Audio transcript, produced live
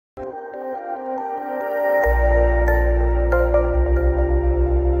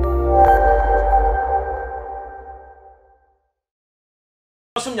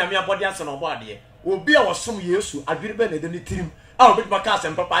osom nyame abode ase no obade obi a wosom Yesu adwiri be na de ne tirim a obi ma ka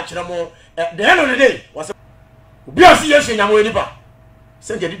asem papa akire mo the end of the day was obi a si Yesu nyame onipa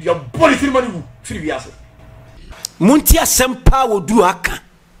se je di body tirim ma wu firi wi ase munti asem pa woduru aka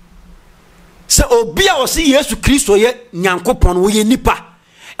se obi a wosi Yesu Kristo ye nyankopon wo ye nipa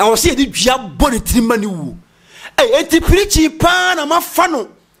e wosi ye di dua body tirim ma wu enti preachi pa na mafa no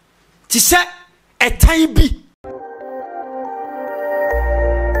ti se etan bi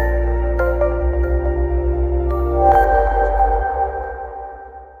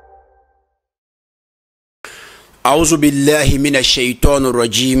أعوذ بالله من الشيطان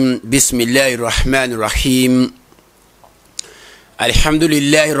الرجيم بسم الله الرحمن الرحيم الحمد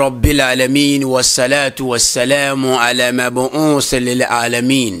لله رب العالمين والصلاة والسلام على مبعوث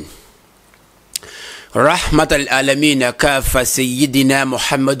للعالمين رحمة العالمين كافة سيدنا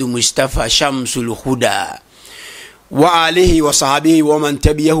محمد مصطفى شمس الهدى وآله وصحبه ومن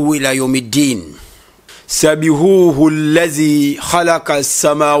تبعه إلى يوم الدين سبحوه الذي خلق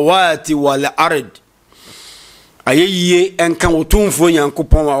السماوات والأرض ayeye enka wotumfo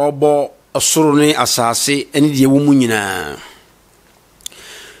nyankopon wa obo osoro ne asase ene de wo mu nyina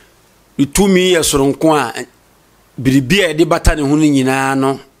itumi esoronko a biribia de bata ne ho nyina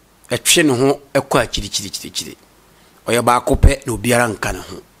no etwe ne ho ekwa chiri oya ba kope na obiara nka ne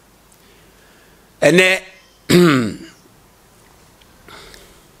ho ene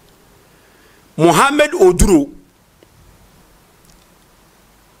Muhammad oduro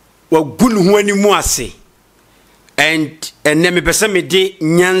wa gulu ho ani mu ase and me pese me de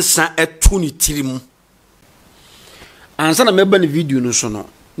nyansa etu ni tirimu ansa na meba ni video no so no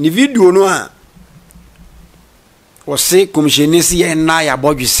ni video no a o se commissioners ye na ya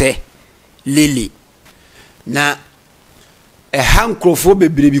bodwese lele na hankrofo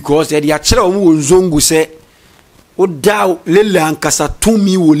bebre because e de akere o mu nzongu se o da lele ankasa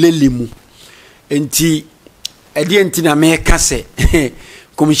tumi wo lele mu enti e de enti na me ka se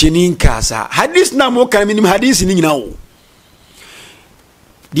commissioning kasa hadis na mo kan minim hadis ni nyina wo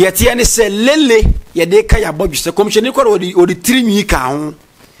de tie ne se lele ye de ka ya bodwu se commissioning ko odi trinwi ka ho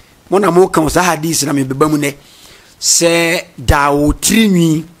mo na mo kan sa hadis na me beba mu ne se da wo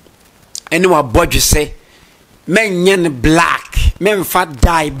trinwi ene wa bodwu se menye ne black men fa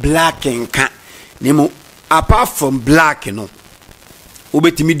dye black nka ne mo apart from black no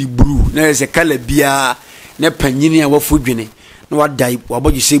obetimi di blue na se kala bia ne panyini a wafodwene no what dye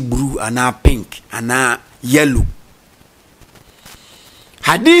what you say blue and pink and yellow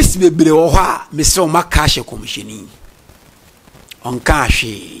hadis bebre wo ha me se o makashe commissioni on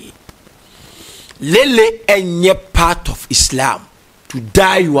kashe lele enye part of Islam to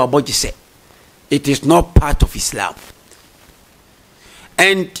dye you about you say it is not part of Islam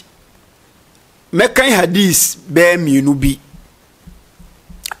and mekan hadis be mienu bi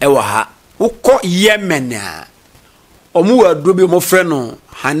ewa ha ukọ Yemen a omu adrobe mo freno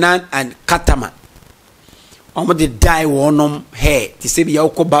Hanan and Katama omu de dye wonom hair ti se bi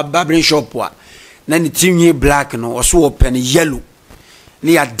yakọ barbering shop wa na ni tinwe black no oso open yellow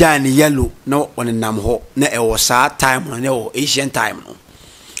ni ya dye ni yellow no onenam ho na e wo sa time no na wo Asian time no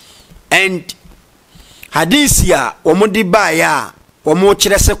and hadith ya omu di ba ya omu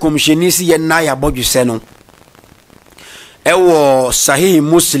kire se commissioners ye na ya bodwu se no e wo Sahih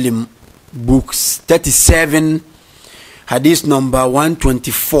Muslim books 37 hadith number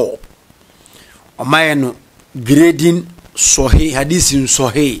 124 omayeno grading sahih hadith in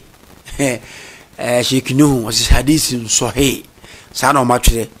sahih shekinu was hadith in sahih sana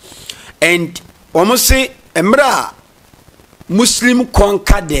matwe and almost say emra Muslim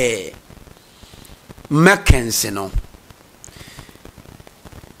conquer the Meccans no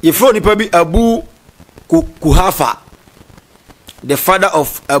ifo ni pabi Abu Kuhafa the father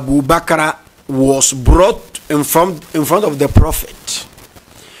of Abu Bakr was brought in front of the prophet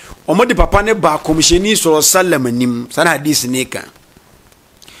omo de papa ne ba commissioni sallallahu nim sana hadith neka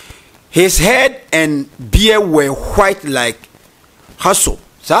his head and beard were white like hasop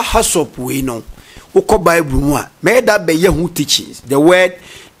sa hasop we no uko bible mu a me da be ye hu teachings the word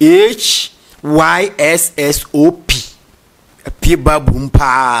HYSSOP appear bible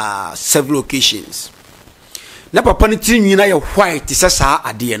mpa several occasions na papa ne tinwi na ye white sa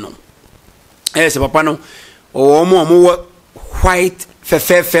ade no se papa no omo white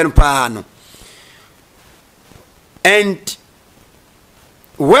fefe pa no and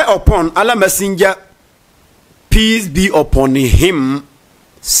whereupon Allah messenger peace be upon him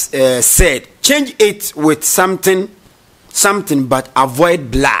said change it with something but avoid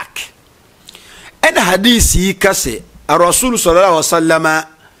black and hadith yi kase Rasul sallallahu alaihi wasallam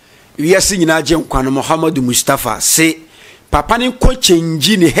yasi nyina je nkwan Muhammad Mustafa say papa ne ko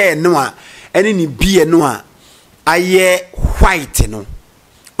change ne hair no a ene ne bie no a aye white no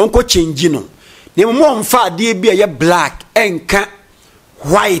onko change no ne mo mfa ade bi aye black enka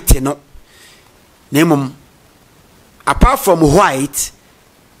white no ne mom apart from white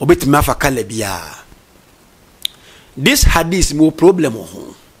obetimi afa color bia. This hadith mo problem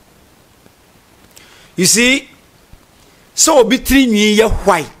ho. You see, so obi three nwi ye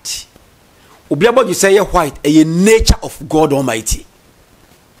white obi abodi say ye white a nature of God Almighty.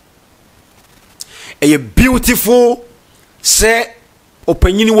 A beautiful say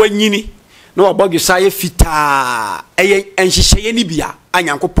opanyini wanyini no abodi say fita eye enhihye ni bia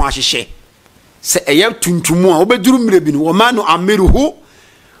anyankopon ahihye se eye tuntumu a obeduru mrebi no ma no ameruhu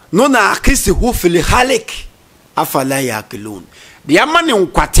no na akisihu fil halik afala yakilun de amane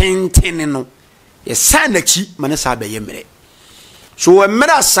nkwatenten no ye sanachi mane sa be yemre. So when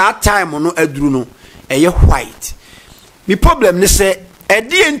mera sa time no aduru no eye white. Mi problem ne se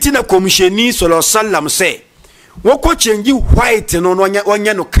edi enti na komisheni sallallahu alaihi wasallam se woko change white no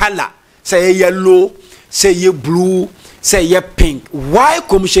onye no color say yellow, say ye blue, say ye pink. Why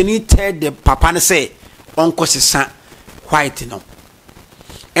komisheni tell the papa ne say onko sesa white no?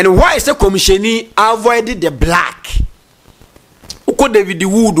 And why is the komisheni avoid the black? Uko David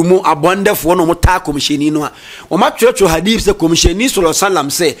Wood mo abonde for no mo ta komisheni no a o ma church hadith say komisheni sallallahu alaihi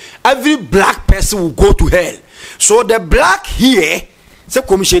wasallam say every black person will go to hell. So the black here say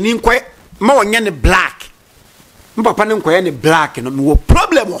komisheni nkwa ma wonye ne black mpapa ne nkwa ne black no me wo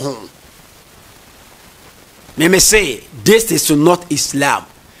problem ho. Me say this is not Islam.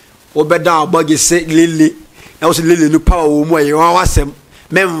 Obeda aboge say lele na wo say lele no power wo mo e wa wasem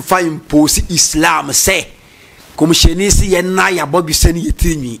memfa impose Islam say komisheni si yena ya bobi seni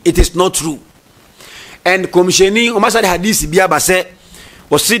yetini. It is not true. And komisheni omasa the hadith bia ba say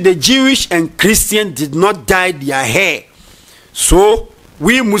was see the Jewish and Christian did not dye their hair, so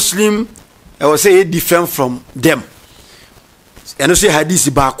we Muslim I will say different from them. And say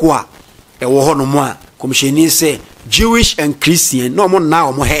hadith ba ko a e wo ho no mo a komisheni say Jewish and Christian no mo na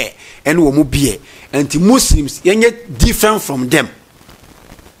o mo hair and wo mo bie and Muslims yenye different from them.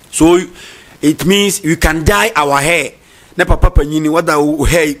 So it means we can dye our hair. Na papa panyini wada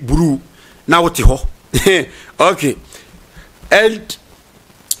hair blue na wote ho. Okay. And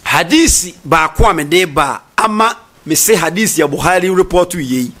hadisi ba kwa me de ba ama me say hadisi ya Buhari report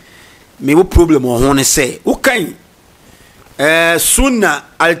ye. Me wo problem o ho ne say. Wo kan Sunna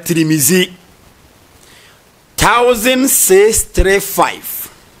al-Tirmizi 1635.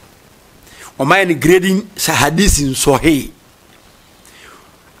 O my grading sa hadisi in Sahih.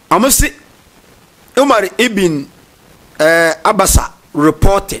 Amasi Umar ibn Abasa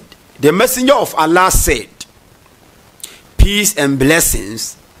reported, the messenger of Allah said, peace and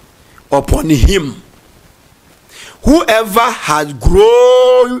blessings upon him. Whoever has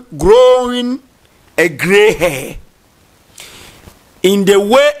growing a gray hair in the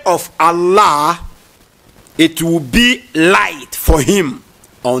way of Allah, it will be light for him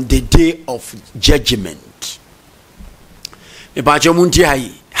on the day of judgment.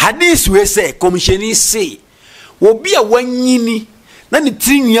 Hadith we say komisheni say obi a wanyini na ne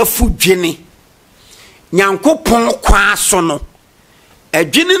tinwa fudwene nyankopon kwa so no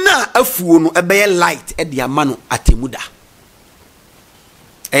adwene na afuo no ebeye light e de ama no atemuda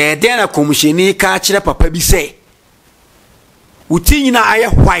den na komisheni ka kire papa bi say utinyina aye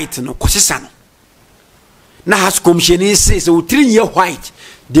white no kosesa no na has komisheni say so utinyina white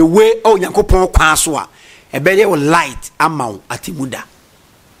the way o nyankopon kwa so a ebeye light ama atemuda.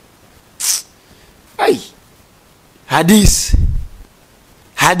 Hey, hadith.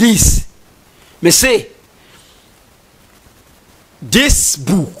 Me say this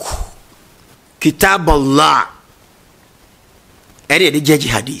book, Kitab Allah, the judge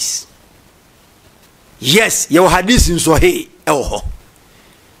hadith. Yes, your hadith in Sahih.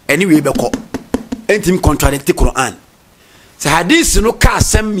 Anyway, beko. Anything contradict the Quran. So hadith no ka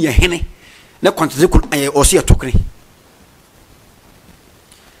sem ye hene. Na contradict Quran o se atokre.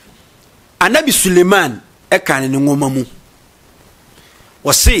 Anabi Suleiman ekane ne ngoma mu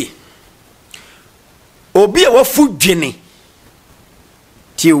wose obi a wafu dwene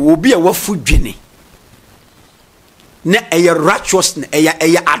ti obi a wafu dwene na eye righteous na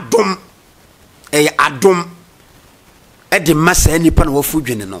eye adom e de masa nipa na wafu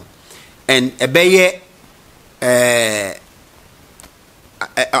dwene no and ebeye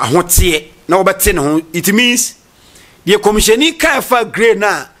ahotie na obete ne ho. It means the commissioni ka fa grade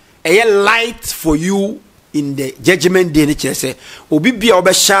na a light for you in the judgment day. Nature say obi bia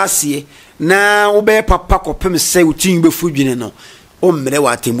obehyaase na obe papa kopem say utin be fudwene no o mre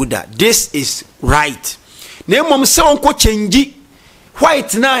wa temuda. This is right. na mom se onko change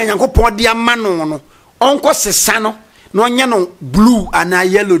white na Nyankopon de ama no onko sesa no na onye no blue ana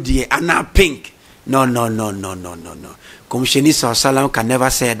yellow de ana pink. No. Commissioner Sallam can never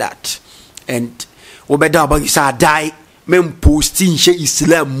say that. And obeda about isa die men posting she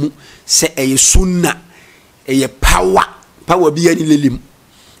Islam say a sunna a power be any lilim.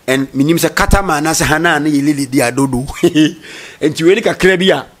 And minim se katama na se hana na lili dia dodo. And you really ka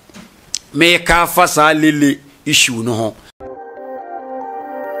krebia me ka fasa lili issue no ho.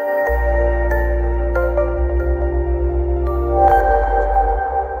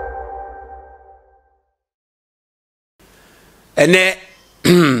 Ene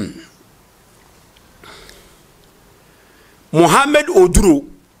Mohammed Oduro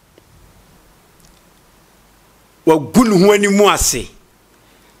wa gunu ho animu ase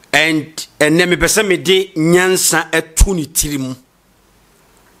and ene me pese me de nyansa etu ni tirimu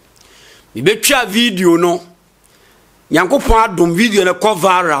me betwa video no Nyankopon adom video na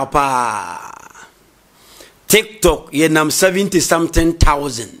cover pa TikTok ye nam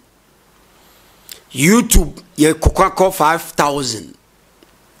 70-something,000 YouTube ye kokako 5,000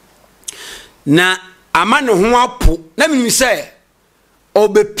 na amane ho apo na me say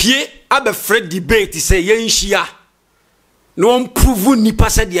obepie abefre debate say ye nhia no prove nipa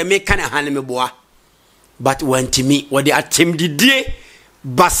say de me kan ha ne meboa but wantimi wo de atemdidie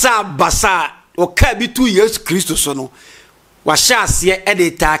basa o ka bi tu Yesu Kristo so no wa sha ase e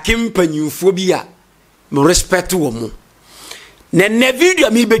de taake mpanyimfo bi a me respect wo mu na video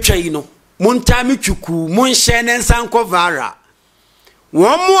mi betwa yi no montami chuku monhye ne nsanko vara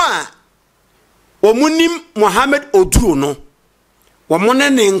womo a omunim Mohammed Oduro no womo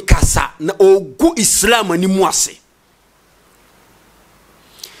ne nkasa na ogu Islam animu ase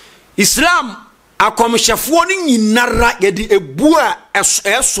Islam akomhyefo ni nyinara yedi ebu a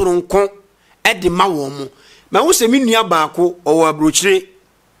esoronko edi ma womo ma wo se mi nua baako owo abrochire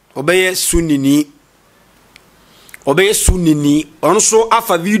obeye sunini onso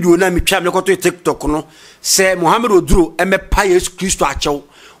afa video na metwa me koto TikTok no se Mohammed Oduro emepa Yesu Kristo achew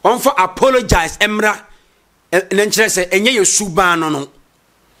onfa apologize emra na nkyere se enye Yesu ba no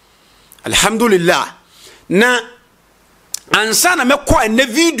alhamdulillah na ansa na mekọ ene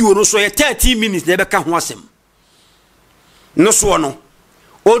video no so ye 30 minutes na beka ho asem no so no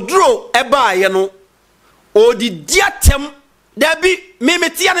Oduro eba ye no odi diatem dabi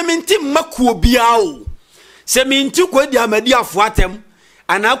memetia na menti makuo bia o se minti ko di amadi afuatem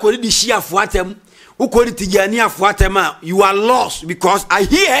ana ko di shi afuatem uko di tijani afuatem a you are lost because I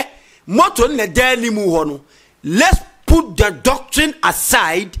hear moto na dani mu ho no let's put the doctrine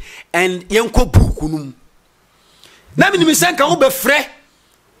aside and yenko bukunum na me ni senka wo be frɛ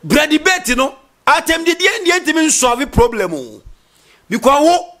bra debate no atem di die ntimi solve problem o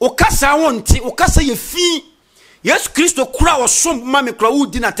because wo kasa wonti wo kasa ye fi Yesu Kristo kura wo som ma me kura wo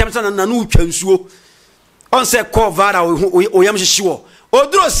di na temsa na no utwa nsuo on se cover o yam hihwo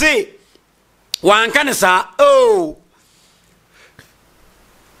Oduro say wan kan sa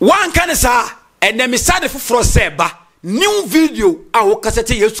wan kan sa enemi sade foforo se ba new video a wo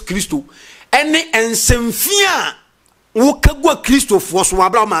kasete Yesu Kristo ene ensemfia wo kagwa Kristo fo so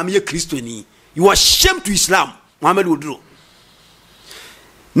abra ma me Kristo ni you are ashamed to Islam Mohammed Oduro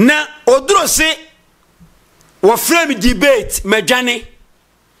na Oduro say wo frame debate medwane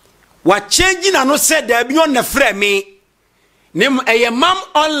wa change na no said there be on the frame me nem mam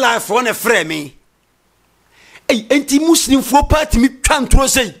online for na frame me enti Muslim for party mi twantro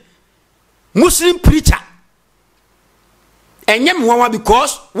say Muslim preacher enyem wawa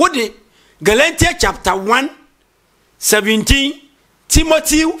because what the Galatians chapter 1:17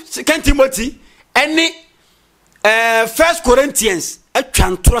 Timothy 2 Timothy any 1 Corinthians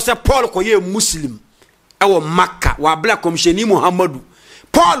twantro say Paul ko ye Muslim ewo Makka wa black commissioner Muhammadu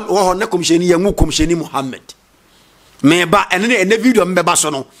Paul wo na commissioner yangu commissioner Muhammad meba ene video mbeba so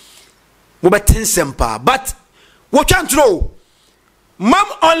no mo betensem pa but wo twantro mam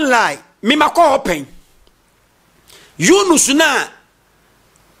online me makọ open Yunus na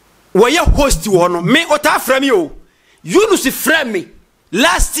wo ye host wo no me ota frame yo Yunus frame me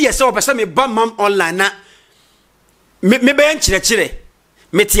last year so person me ba mam online na me be nkyerɛkyerɛ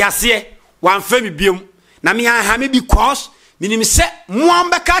me tiase wan frame biom na me ha me because minim se mo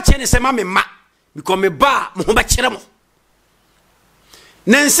ambeka che ne se ma me ma because me ba mo be kyerɛ mo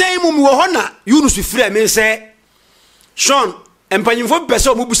nensei mu mi wo hona Yunus frame me se Sean empanyimfo pese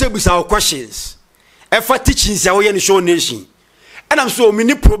o mo busa questions efa teachings ya wo ye ne show nation and am so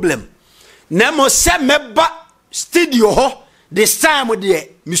many problem na mo se meba studio ho this time de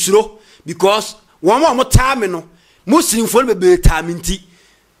misuro because one more time no Muslim for be time nti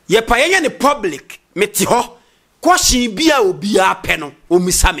ye pa ye ne public meti ho question bia obia pe no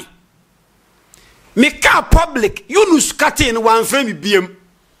omisame me ka public Yunus Katin wan frame mi biem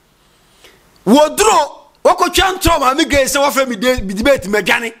wodro wakotwa ntro ma me Grece wa frame mi debate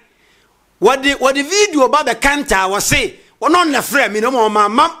medwane wadi video ba be kanta wa say wonon na frame no ma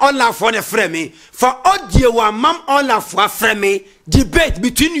mam on la for the frame for audio wa mam on la for frame debate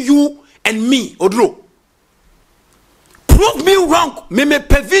between you and me odro prove me wrong me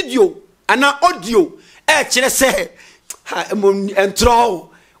per video and audio kire say entro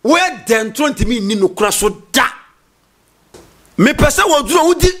where den 20 me ni no kura so da me pese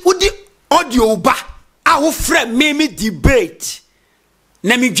woduro udi audio ba a wo frame me debate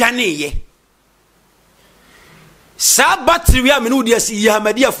na me dwane ye sa battery a me no dia si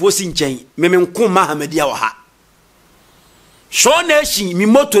Ahmadia fo si nchen me nko ma Ahmadia wa ha show nation me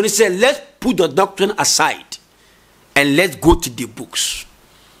motto ni say let's put the doctrine aside and let's go to the books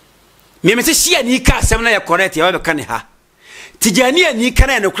me say share ni ka asem na ye correct ya be ka ne ha tijani ani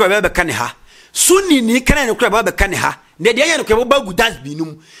kana ne kura be ka ne ha sunni ni kana ne kura be ka ne ha ne de ya ne kura ba gu das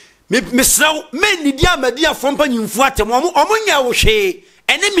binum me sraw me ni dia Ahmadia fo mpa nyimfu atem omunya wo hwe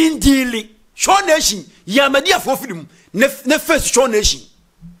ene me ndili show nation ya Ahmadia fo film ne face show nation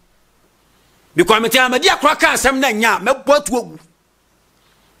because me te Ahmadia kura ka asem na nya me botu ogu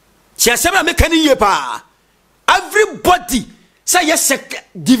si asem na me kan ye pa everybody say yes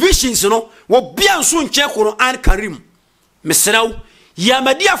divisions no wo bia nso nche koro an karim mesraw ya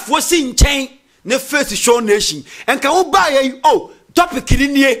Ahmadia fo si nchen ne face show nation enka wo ba ye oh topic ni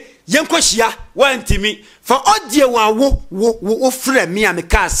nie yenkohia wantimi for odie wa wo frɛ me a me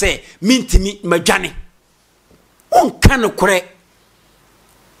ka sɛ mintimi madwane wonka no korɛ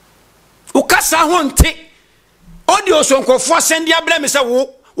wo kasa ho nte odie so nkofo sɛnde abrɛ me sɛ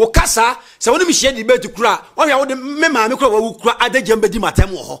wo kasa sɛ woni me hye debate kura wo hwa wo de me ma me kura wo kura adagye mbedi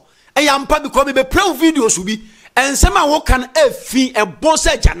matam wo ho ɛya mpa because me be play video so bi ensɛm a wo kan afi ɛbɔ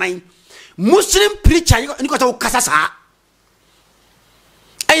sɛ gyanan muslim preacher ni ko ta wo kasa saa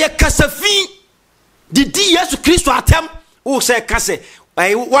eye kasafi didi Yesu Kristo atem o se kase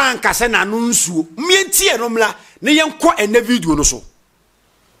wan kase na no nsuo mientie no mla ne yenko ene video no so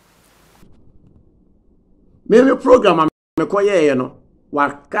me program me ko ye no wa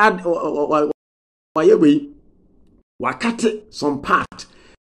ye wakate some part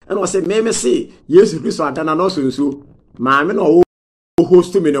and was say me say Yesu Kristo adana no so nsuo ma me no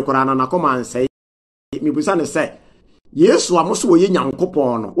host me no kora na come and say me busa ne say Yesu amoso wo ye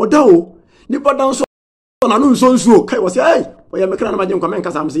nyankopon no woda o nipa dan so na no nso kai was hey oya mekra na magye nkwa menka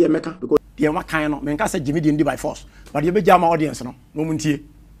sam se ye meka because ye wakan no menka say Jimmy di by force but ye beja ma audience no no muntie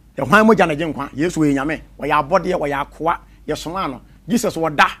ye hwan mo jana gye nkwa Yesu we nyame oya abode oya akoa ye soma no Jesus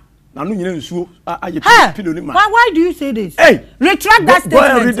woda na no nyina nsuo aye pilo ni ma why do you say this? Hey, retract that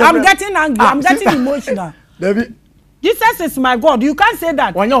statement. I'm getting angry. I'm getting emotional. David, Jesus is my God. You can't say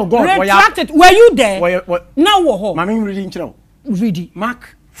that. God, retract it. Were you there? Now what? Mami reading chiro. Read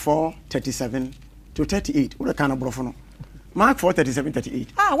Mark 4:37 to 38. What kind of brofo? Mark 4:37-38.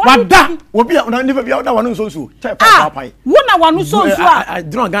 What da? Obi na never be that one so so. Wo na wanu so so. I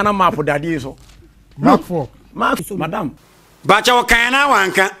draw Ghana map for daddy so. Mark 4. Mark madam. Bacha wakana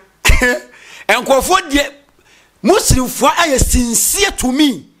wanka. Enkofo die Muslim fo aye sincere to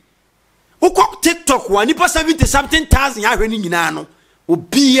me. Ukok TikTok wa nipa 70-something,000 ya hweni nyina no.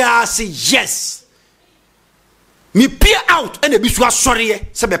 Obia say yes. Me peer out and e bisu asore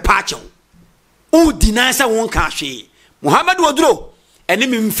se be pache. O deny say won ka hwe. Muhammad wodro ene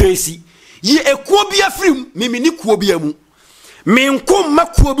me mfesi. Ye ekuo bia firim me ni kuo bia mu. Me nkom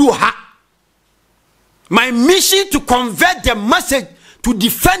makuo bi wo ha. My mission to convert the message to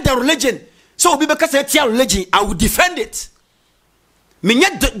defend the religion. So obi beka say tia religion, I will defend it. Me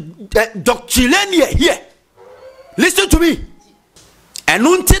doctrine here. Listen to me.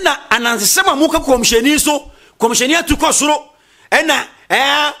 Enunti na anansema muka komsheni so, komsheni atuko soro. Ena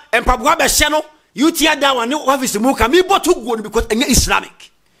empabwa be hye no, yutia da wane office muka mi botu go because enya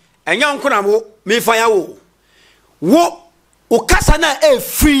Islamic. Enya nko na mo me fire wo. Wo okasa na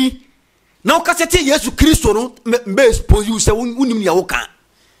free. Na okasa te Yesu Kristo no be expose you say unim ya wo kan.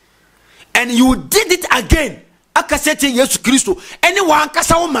 And you did it again. Akasete Yesu Kristo anyone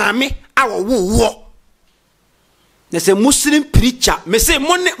kasa wo maame awo wo na se Muslim preacher me say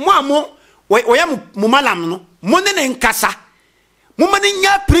mo amo oya mo malam no mo ne nkasa mo mane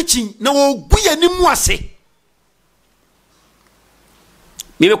nya preaching na wo guya ni mu ase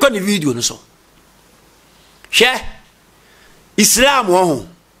me be ko ni video no so hwe Islam wo ho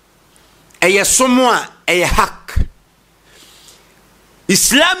eye somo a eye hack.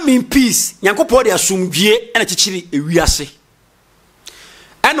 Islam mean peace. Yankopɔ de asomdwie na kyekyere ewiase.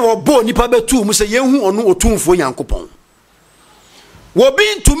 ɛna ɔbɔ nipa betu mu sɛ yehu ɔno otumfo Nyankopɔn wo bi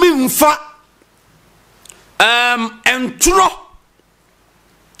ntumi mfa entro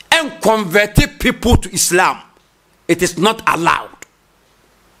and convert people to Islam. It is not allowed.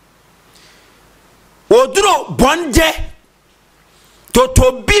 Oduro bonde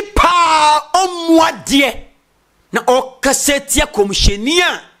to be pa omwadie na okasetia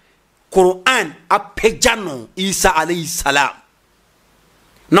komshenia Quran apejano Isa alayhi salam.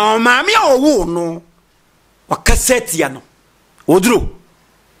 Na mami owo no wakasetia no. Oduro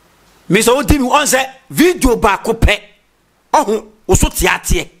Mr. Odimi on say video ba ko pe ohun oso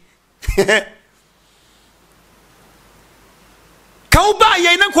tiatie Kauba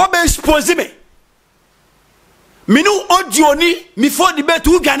ye na ko be expose me minu audio ni mi for debate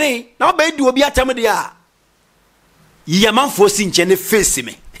u gane na ba di obi atam de a yamanfo si nche ne face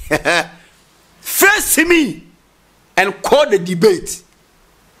me face me and call the debate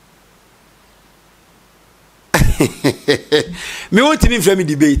me want me frame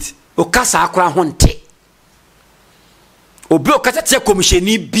debate o kasa akora honte obi o kasa tie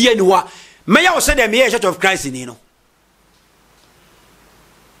commissioni bia ni wa me ya wo se dem ye Church of Christ ni no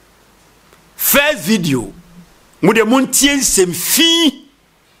first video mu de montie nsem fi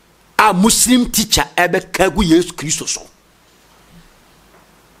a Muslim teacher ebe kagu Yesu Kristo so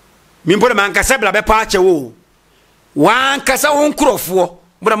mi mpo de man kasa bla be pa ache wo wan kasa won krofo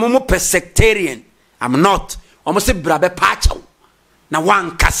bra mo sectarian I'm not almost say bra be pa ache na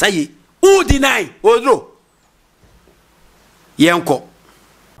wan kasa ye who deny odro yenko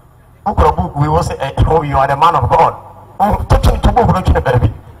book we was oh you are the man of God to book no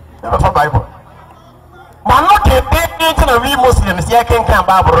baby never Bible man no ke be na we Muslims here can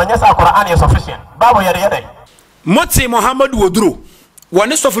Bible nya sa Quran is sufficient Bible yere Moti Muhammad Oduro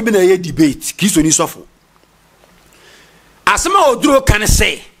woni sofo bi na ye debate Kristo ni sofo asema Oduro kan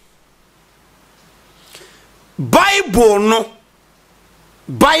say Bible no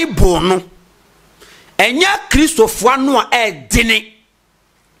enya Kristofo anu a edine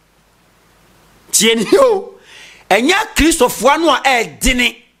tieni o enya Kristofo anu a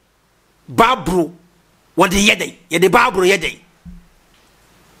edine Bible wode yeden ye de Bible yeden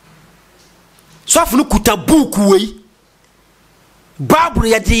sofo no kuta book wei Bible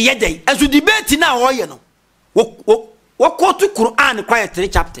yede yeden aso debate na wo ye no wo quote Quran kwa 3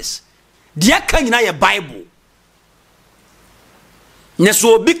 chapters dia kan nyina ye Bible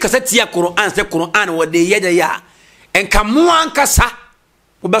neso obi kasatia Quran se Quran wode yede ya enka mo ankasa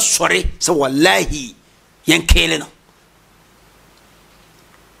wo be sore se wallahi yen kele no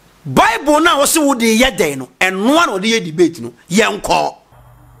Bible na wo se wode yede no eno na wode ye debate no yen ko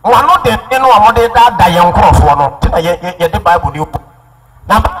wano de no amode da yen krofo no ye de Bible ni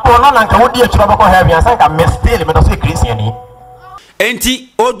na Bible no na nka wode achiro bako heaven asan ka mistake me do se Christian ni enti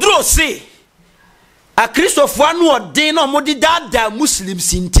Oduro se a Kristofo anu odin no modi da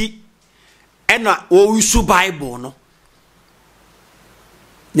Muslims nti ena o usu Bible no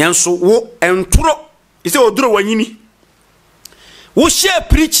nyanso wo enturo ise Oduro wanyini wo share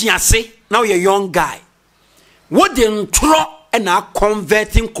preaching ase now you young guy wo de nturo ena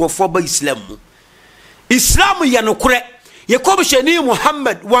converting crofo ba Islam ya no kure ye komsheni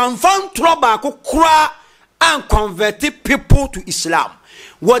Muhammad wan fan tro ba ko kura and converted people to Islam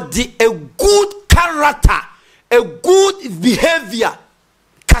what the a good character, a good behavior.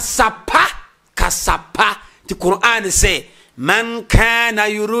 Kasapa. The Quran say, Man kana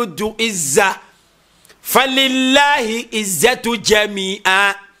yurudu izza falillahi izzatu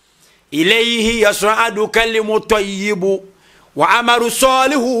jami'a ilayhi yas'adu kalimu tayyibu wa amaru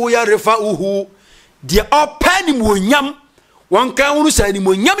salihu yarfa'uhu. The open munyam wan kan uru sani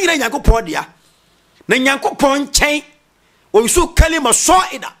munyam ira Nyankopon dia na Nyankopon chen o su kalima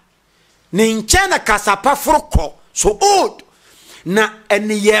soida ni nchena kasapa froko so old na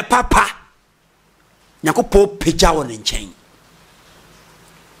eniye papa Nyankopon peja won nchen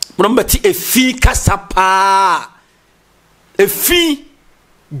mbati efi kasapa efi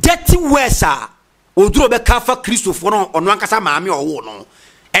dirty wesa Oduro be kafa Kristofo no ono ankasa maame owo no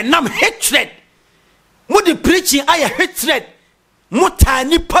enam hatred mo the preaching aya hatred mo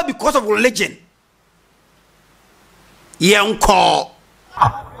tani pa because of religion yenko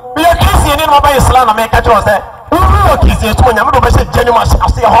be a Christian in mobile Islam na make sure say who Christian to nyam do be say genuine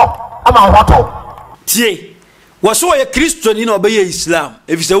ase ho ama hoto tie waso ye Christian ni na obeye Islam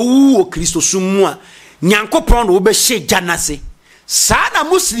efise wu o Kristo sumu a Nyankopon no be hye janase sana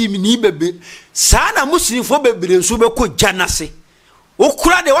Muslim ni bebe sana Muslim fo bebere nso be ko janase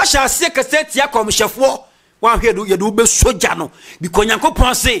okura de wa sha ase kaseti ya komhefo wa hwedu ye do be soja no because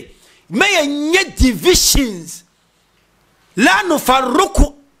Nyankopon say may nye divisions la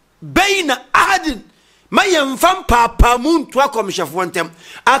nufarruku bayna ahadin ma yemfam papa muntu akomshefo ntem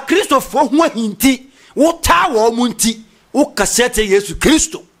a Christopher ho hinti wo ta wo munti wo kasete Yesu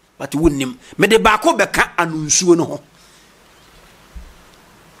Kristo but wonnim me de baako beka anunsuo no ho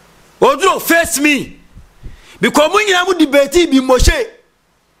oduro face me because munyina mu debate bi Moshe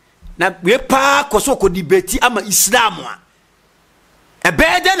na we pa koso ko debate ama Islam a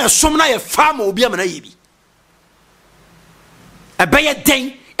ebede na som na ye fama obi amana yebi ebeye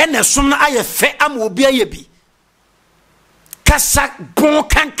den ena som na aye fe ama obi ayebi kasa bon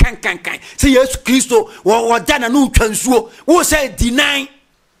kan se Yesu Kristo wo dana no twansuo wo say deny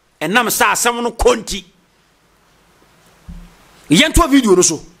enam sa asem no konti yento video no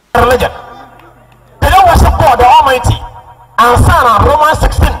so religion. They don't worship God the Almighty. And Psalm Romans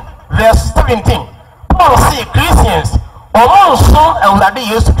 16 verse 17. Paul say Christians among some already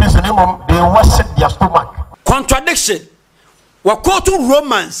used to Christian they worship their stomach. Contradiction. Quote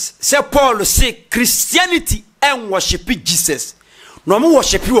Romans say Paul say Christianity and worship Jesus. No mo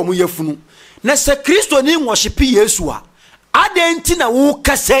worship wo mo yefunu. Na say Christo ni worship Yesu a. Adenti na wo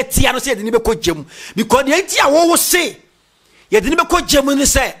kaseti ano say de ni be ko gem because the enti a wo say ye de ni be ko gem ni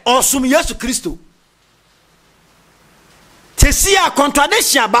say osum Yesu Kristo. Tesia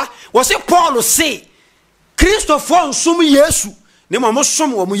contradiction ba wo say Paul say Christopher nsum Yesu ne mo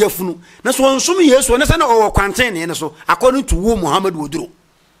som wo mo yefunu na so nsum Yesu na say na o kwanten ne so according to wo Muhammad oduro.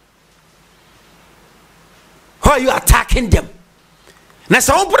 How are you attacking them? Na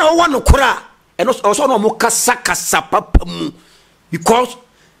say wo bra wo no kura and also no mo kasa papa mu because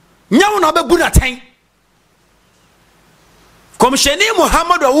nyawo na be bu na tan komisheni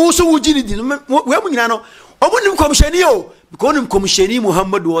Muhammad wo so wujini di we mu nyina no omunim komisheni o because onim komisheni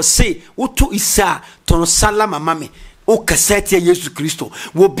Muhammad wo say wo to isa ton salama mame o kasete Yesu Kristo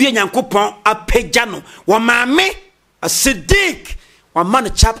wo bia nyankopon apagya no wo maame a Siddiq wo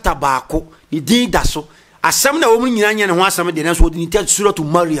man chapter baako ni din da so asem na wo mu nyina nya ne ho asem de na so ni tia suratu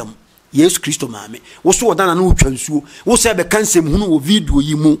Maryam Yesu Kristo maame wo so wodana na utwansuo wo se be kansem hunu wo video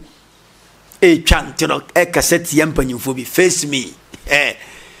yi mu chantero kasete yampanyimfo bi face me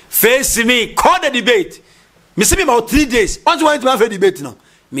call the debate me say me about 3 days once want to have a debate no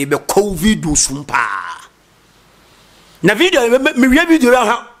me be call video sumpa na video me we video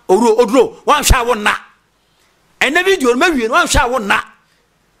ha oduro wan hwa wona and na video me wie wan hwa wona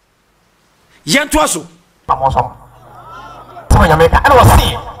yento aso amoso tuma nyameka and was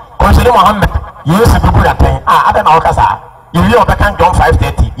see Konshele Muhammad Yesu people that time ada na okasa you hear obekan John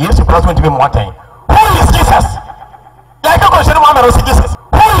 5:30 Yesu plus want to be more time who is Jesus like Konshele Muhammad was Jesus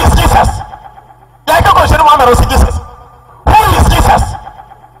who is Jesus like Konshele Muhammad was Jesus who is Jesus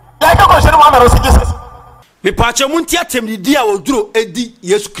like Konshele Muhammad was Jesus me pache munti atem di a oduro edi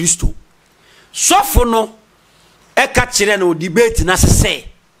Yesu Kristo sofo no e ka kire no debate na sese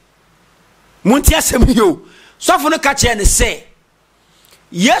munti asem yo sofo no ka kire ne se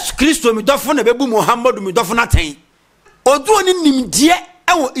Yes Kristo mi dofo na bebu Muhammad mi dofo na tan odu oni nimdie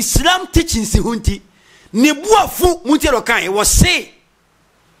e wo Islam teachings hunti ne buafu mutiero kan e wo say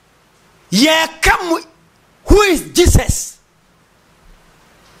ye come who is Jesus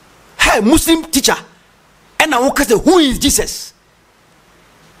hey Muslim teacher and now say who is Jesus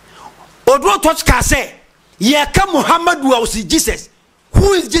odu touch ka say ye come Muhammad was Jesus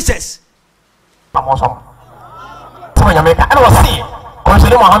who is Jesus amoso tuma nyameka and was see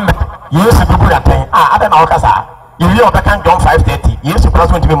Konshele Muhammad Yesu people that time ada na okasa you hear obekan John 5:30 Yesu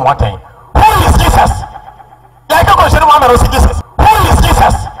plus want to be more time who is Jesus like Konshele Muhammad was Jesus who is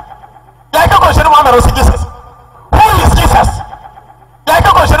Jesus like Konshele Muhammad was Jesus who is Jesus like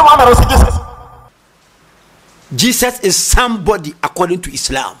Konshele Muhammad was Jesus Jesus is somebody according to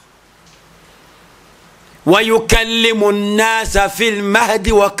Islam wa yukallimu an-nasa fil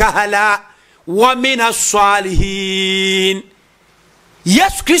mahdi wa kahala wa min as-salihin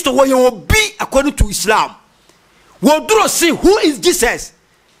Yes Kristo wo you be according to Islam wo duro see who is Jesus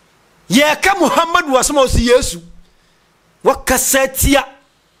ye ka Muhammad was mo si Yesu wo kasetia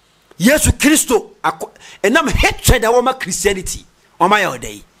Yesu Kristo enam hatred that woman Christianity o ma ya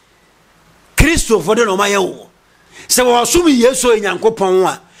odai Kristo for the no ma ya wo se wo so mi Yesu enyankopon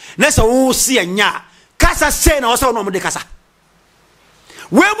a na se wo si anya kasa say na wo se no mo de kasa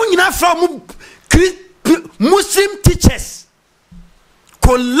we mu nyina from Muslim teachers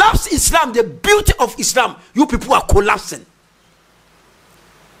collapse Islam, the beauty of Islam. You people are collapsing.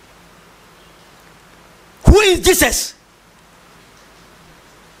 Who is Jesus?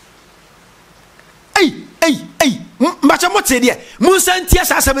 Hey, macha mo te dia. Musa ntia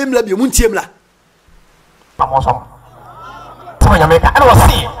sa asem mla bi muntie mla. Amoso. Tuma nyameka and was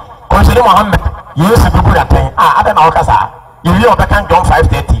see Konshele Muhammad Yesu people that time ada na okasa You hear about John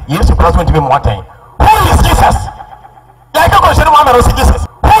 5:30. Yes, you cross to be more time. Who is Jesus? Like a question of Jesus.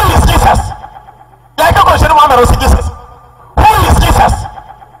 Who is Jesus? Like a question of Jesus. Who is Jesus?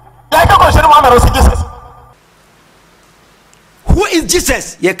 Like a question of Jesus. Who is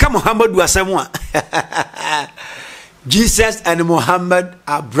Jesus? Yeka Muhammad wasemwa. Jesus and Muhammad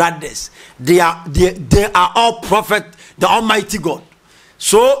are brothers. They are all prophets, the Almighty God.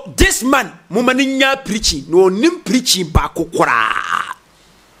 So this man, mumaninya preaching, no nim preaching bako kora.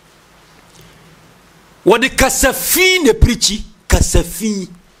 What the kasafi ne preaching, kasafi.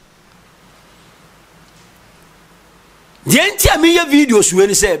 The entire media videos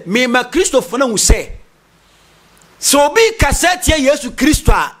when say, me ma Christopher na say. So be cassette ye Yesu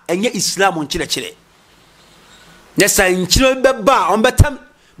Christo and ye Islam on chile. Nessa in chile beba on betam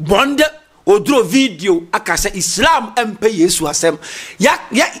bonde oduro video akase Islam empe Yesu asem.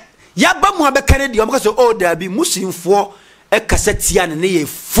 Ya ba mu abekare di o because o da bi Muslim fo e cassette ya ne ye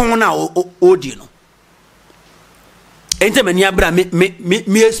fon na odi no. Ente mani abra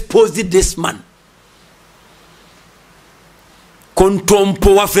me expose this man.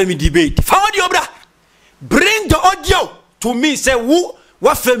 Kontompo wa femi debate. Fawadi obra. Bring the audio to me. Say who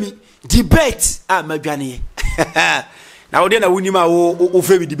what femi debate. Madwane. Now then we nima o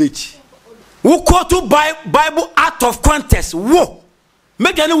femi debate. Who quote to Bible out of context. Who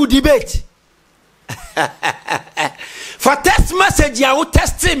madwane we debate. For text message ya who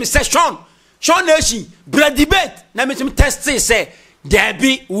test me say Sean Nation bread debate. Na me test say there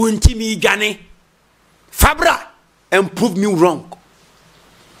be wunti mi gane. Fabra and prove me wrong.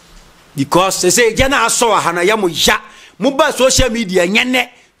 Because they say jana aso hana ya mo ya muba social media nyene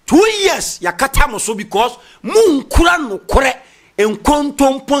 2 years ya kata mo so because mu nkura no kore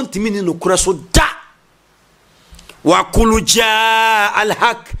enkontom ponti mini no kore so da wa kuluja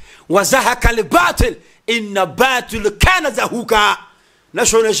alhaq wa zahaka albatil inna batil kana zahuka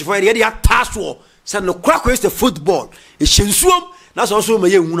national shifari ya taso say no kura ko is the football e shensuom na so so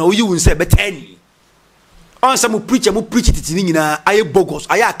maye nwuna oyi wun say betani on some preacher titini nyina aye bogos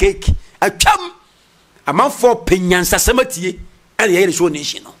aye cake atwam amanfo penyansa samatie ele ye show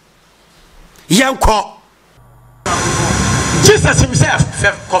nation no yanko Jesus himself,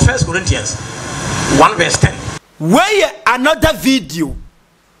 1 Corinthians 1:10. Where another video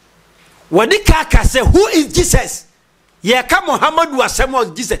when the kaka say who is Jesus? Ye ka Muhammad was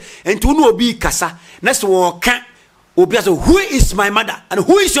some Jesus and to no obi kasa na so kan obi say who is my mother and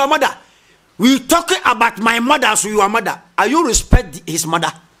who is your mother? We talking about my mother, so your mother. Are you respect his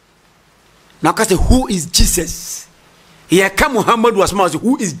mother? Now, say who is Jesus? Here come Muhammad was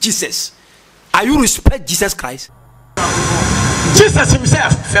who is Jesus? Are you respect Jesus Christ? Jesus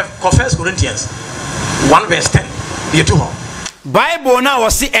himself, 1 Corinthians 1:10. Bible now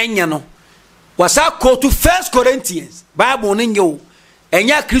was see enyano. Was I quote to 1 Corinthians? Bible ninyo.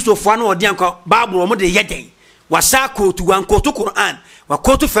 Enya Christopher no odianko Bible mo de yeden. Was I quote to one quote to Quran? Wa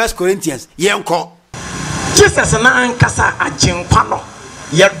quote to 1 Corinthians. Yenko. Jesus na ankasa ajenkwa no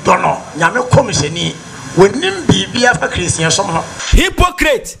ye dono nyame komisheni wonim bibia fa Christian somehow.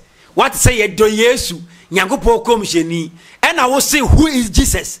 Hypocrite. What say ye do Yesu nyankopon komisheni and I will say who is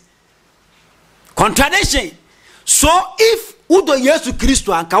Jesus? Contradiction. So if udo Yesu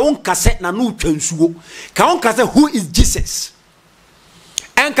Christo anka won kase na no twansuo ka won kase who is Jesus?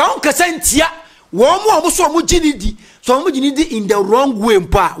 And ka won kase ntia wo mo so mo ginidi so mo ginidi in the wrong way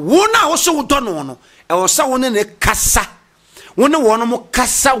mpa wo na wo so do no e wo sa wo ne kasa wo ne wo no mo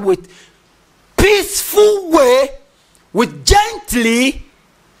kasa with peaceful way with gently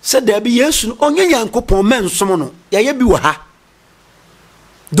said there be Yesu onye yankopon mensom no ye bi wo ha.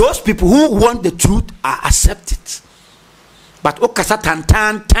 Those people who want the truth are accepted. But okasa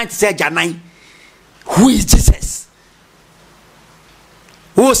tantan say janai who is Jesus?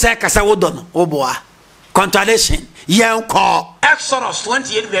 Who say kasa wodono oboa contradiction yenko. Exodus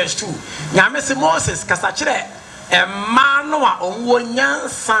 28:2. Nyame se Moses kasa kire emma no a onwo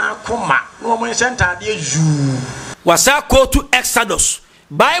nyansa koma no mo ntade ju wasa ko to Exodus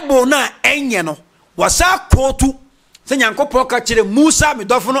Bible na enye no wasa ko to se nyankopon ka kire Musa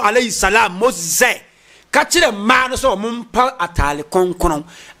midofo no alayhi salam Moses say ka kire ma no so mompa atale konkono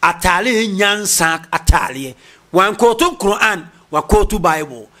atale nyansa atale wan ko to Quran wa ko to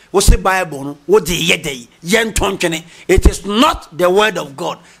Bible what say Bible no what the yedey yentontwene it is not the word of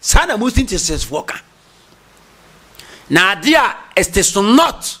God sana Muslim says voka na dia it is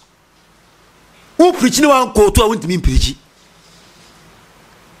not who preaching one ko to want me preach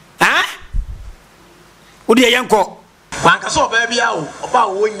ah wo de yenko wan ka so ba bia oba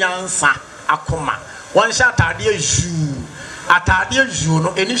wo nyansa akoma wan sha atade ju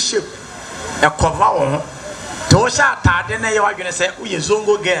no any shape e cover on to sha ta de na ye wadwene se wo ye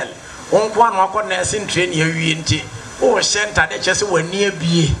zongo girl onko an wakọ nursing train ye wie nti wo shenta de chese wani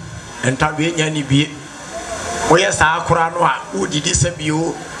abie enta be nya ni bie wo ye sa akura no a wo didi se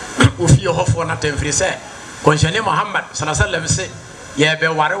bio wo fie hofo na temfiri se konshane Muhammad sallallahu alaihi wasallam se ye be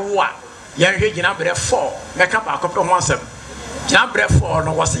ware wo a ye hwe gina bre 4 meka ba akọpẹ ho asem gina bre 4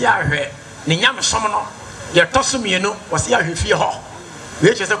 no wo se ya hwe ni nyam som no ye tosomienu wo se ya hwe fie ho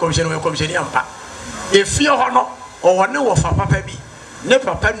we chese konshane ampa e fie ho no o wone wo fa papa bi ne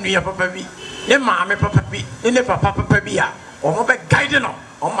papa nua papa bi ne maame papa bi ne papa bi a o mo be guide no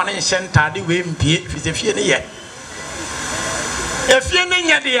o ma ne ntade we mpie fie ne ye e fie ne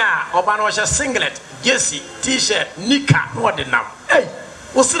nya de a o ba no hye singlet jersey t-shirt nika no de nam hey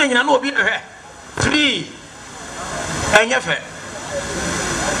wo sire nyina no obi hwe free enyefe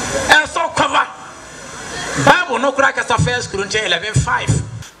e so cover Bible no kura ka sa 1 Corinthians 11:5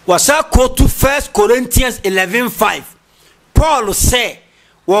 wasa quote to 1 Corinthians 11:5 Paul say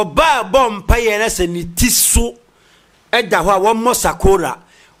wo ba bom paye na se ni tiso eda ho a wo mosakora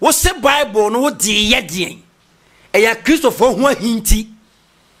wo se Bible no wo di yedien e ya Christopher ho ahinti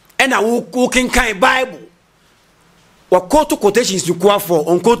e na wo kenkan Bible wo quote quotations ni kwa for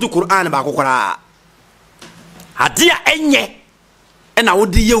on quote Quran ba kokora adia enye e na wo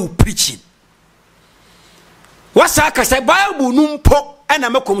di ye wo preaching wasa ka se Bible no mpo e na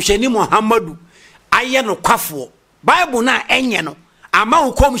mekomhwani Muhammadu aye no kwafo Bible na enye no ama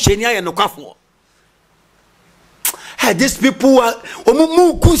ukomhwani aye no kwafo. Hey, these people are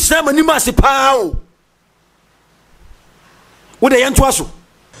omumu kusama ni masipa o wo de yanto aso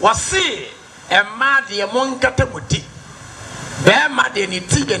wasi e ma de monkata mudi be ma de ni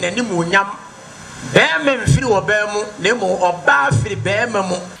tige na ni munyam be ma mfiri wo be mu na mu oba afiri be ma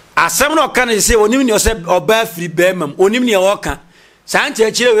mu asem no kan se onim ni o se oba afiri be ma mu onim ni e wo kan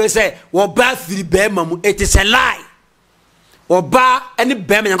sanche chire we say oba afiri be ma mu it is a lie oba any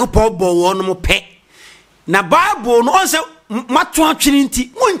be ma yankopon bo wo no mo pe na Bible no on say mato atwene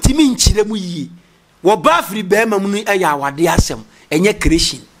nti montimi nchire mu yi oba afiri be ma mu no e ya awade asem enye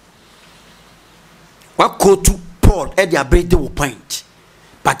creation wa quote Paul e dia break the point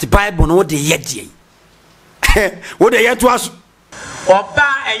but the Bible no de yedie wo de yeto aso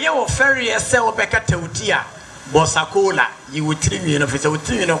oba eye wo feri ese wo bekata uti a bosakola yi wutiri mi no fese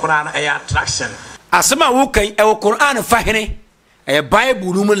wutiri no kora na attraction asema wo kan e wo Quran fa hene e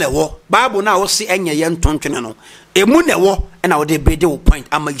Bible no mu lewo Bible na wo se enye ye ntontwene no emu newo e na wo de break the point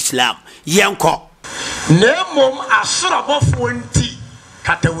ama Islam yenko nemom asorabofo nti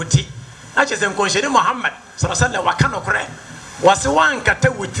katawuti na chese nkonsheni Muhammad sallallahu alaihi wasallam wakano kore wase wan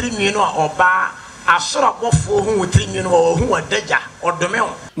katawutiri mi no oba asorabofo hu wutiri mi no hu wadagya odome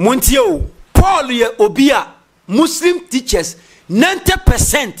ho muntie o Paul ye obia Muslim teachers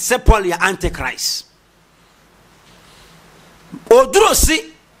 90% say Paul ye antichrist oduro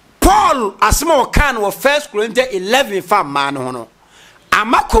si Paul asema wakan wa 1 Corinthians 11 fa man ho no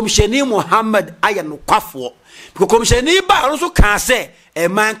ama komsheni Muhammad aye no kwafo because komsheni ba no so kan say e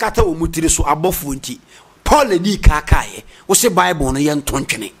man kata o mutiri so abofo nti Paul di kakaye wo se Bible no ye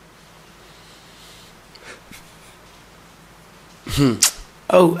ntontwene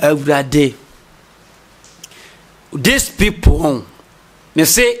oh every day these people me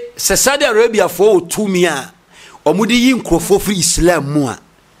say Saudi Arabia for to me a omudi yi nkrofo free Islam mu a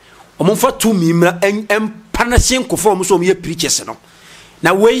omfa to me mra empanase nkofo omso omye preachers no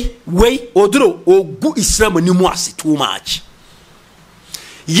na wey oduro ogu Islam ni mu ase too much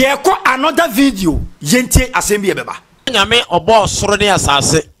ye ko another video yentie asem bi beba nyame obo soro ne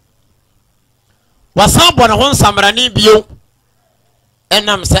asase wasan bona hon samrani bio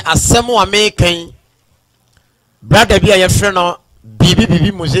enam se asem wa mekan brother bi aye frɛ no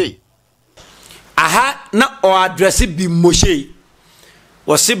bibi Moshe aha na o address bi Moshe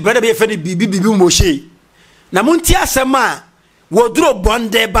o se brother bi frɛ bibi Moshe na munti asem a woduro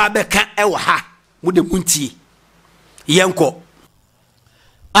bonde ba beka e wo ha mu de munti yenko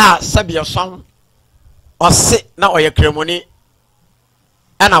sabia son o se na o ye kremoni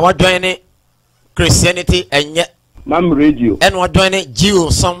ana wadwan ne Christianity enye mam radio en wadwan ne Jew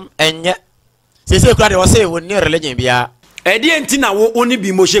som enye se kura de o se woni religion bia edi enti na wo oni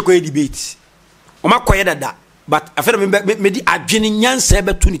bi Moshe ko debate o makoye dada but afere me di adwene nyansa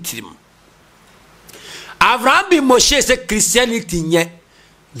beto ni tirim Abraham bi Moshe se Christianity nye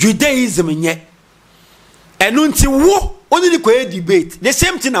Judaism nye enu nti wo oni ni ko debate the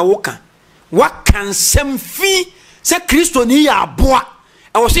same thing na wo kan wakan semfi se Kristo ni ya aboa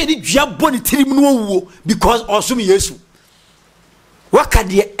e wo se di dua boni tirim no wo because osum Yesu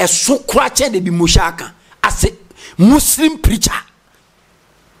wakade eso kura che de bi Moshe aka as a Muslim preacher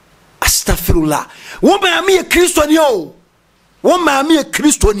as Astaghfirullah. Woman me a Christian yo. Woman me a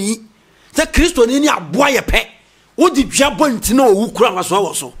Christian. The Christian in your boy a pet. What did you want to know who crown was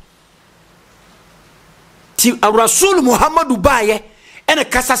also? Till a Rasul Muhammad Dubai and a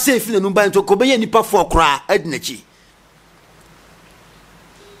Casa safe in the Nuban to Kobe nipa for cry ednechi.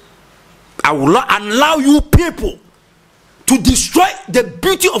 I will not allow you people to destroy the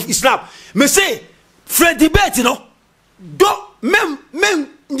beauty of Islam. Me say, Fred debate, you know. Do men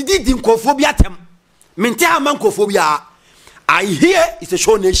did incophobia tem. Mentea mancophobia. I hear it's a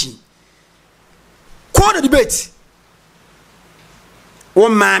show nation. Call the debate. O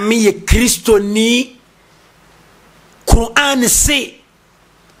mami ye Christo ni Quran say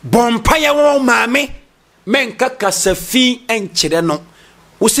bompaya wo mami menka kasafi enchire no.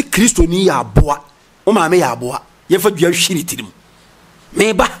 O si Christo ni ya boa. O mami ya boa. Ye fa dua hwiri tirim.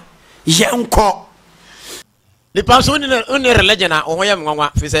 Meba yenko. The person in religion ohoyam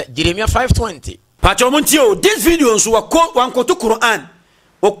nwanwa fi say Jeremiah 5:20. Pacho montio this video so wan ko to Quran.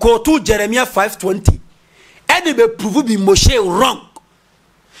 O ko to Jeremiah 5:20. Ede be prove bi Moshe wrong.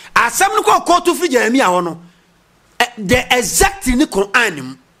 Asam no ko to fi Jeremiah ho no. The exact ni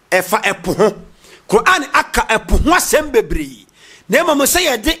Quran efa epo ho. Quran aka epo ho asem bebre. Na mama say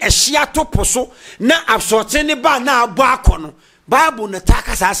ye de ehia to poso na absorte ne ba na abo akono. Bible na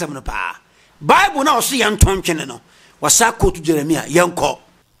taka sa asem no pa. Bible na oso yan tontwene no. Wasa ko to Jeremiah yanko.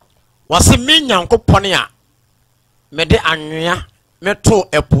 Wase me nyankopone a me de anwea me to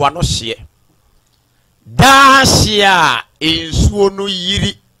epo ano hye. Dashia ensuo no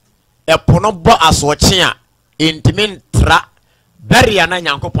yiri epo no bo asoche a entimentra beria na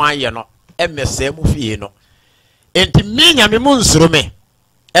nyankopon aye no emese mu fie no enti me nyame mu nsuro me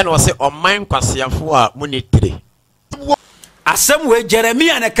e no se oman kwaseafo a munitire asem we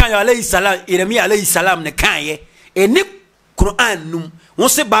Jeremiah ne kan alayhi salam Jeremiah alayhi salam ne kan ye eni Quran num won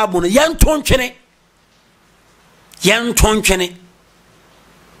se Bible no yan tontwene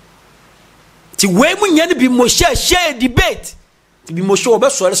ti we mu nya ne bi mo share debate ti bi mo show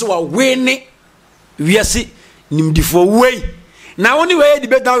obesore se wa we ne wiase nimdifo we na woni we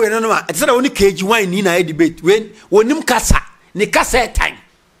debate da we no ma e se na woni KG1 ni na debate we wonim kasa ne kasa time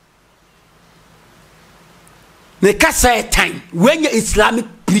ne kasa time when you Islamic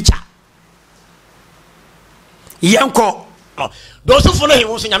preacher yanko those who follow him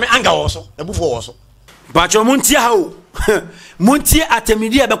also nyame anga also ebufo also bacho munti ha o munti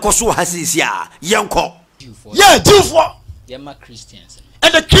atemidia be koso hasisia yanko yeah Jewfo yema Christians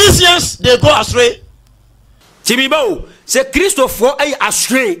and the Christians they go astray Timibo se Christopher ay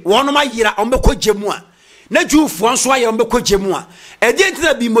astray wono ma yira on be ko jemu a na Jewfo nso aye on be ko jemu a e de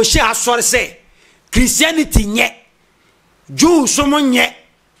ntina bi Moshe asore se Christianity nye Jew so mo nye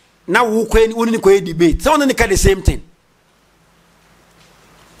na wo ko ni woni ko debate so no ka the same thing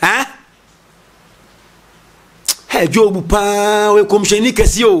Hey Job pa we komsheni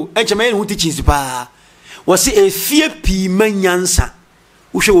kesi o enchema hu teachings pa wose efie pi manyansa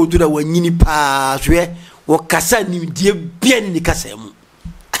wo hwe odura wanyini pa hwe wo kasa nimdie bia ni kasa mu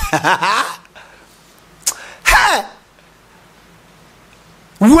ha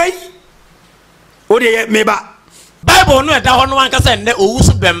wey o de meba Bible no da ho no an kasa nne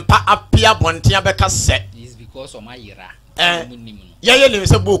owusu bempa apia bontia be kase is because of my yira ye nim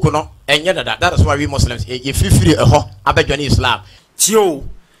se book no enye dada that is why we Muslims ye free ho abadwane Islam tio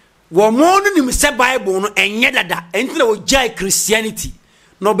wo mo no nim se Bible no enye dada entina wo jai Christianity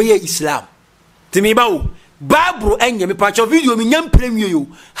no be Islam timi ba o Bible enye me patch video me nyam premium yo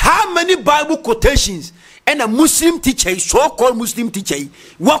how many Bible quotations and a Muslim teacher so called Muslim teacher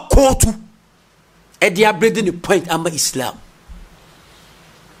what quote e dia breathing the point am Islam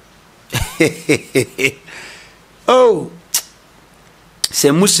oh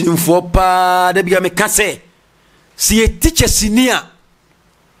se Muslim for pa de bia me ka se si ye teacher sinia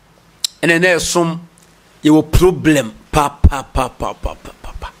ene na som ye wo problem pa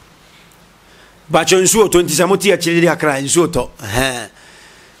ba cho nsu 20 samoti a chiri akra nsu to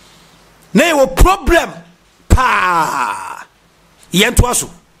na ye wo problem pa ye nto aso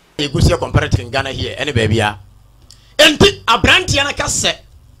e gusia comparative in Ghana here any baby a enti abrantia na ka se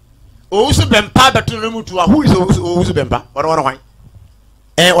owusu bempa beto no mutu a who is owusu bempa woro hwan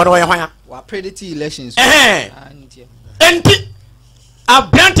woro hwan wa predict elections enti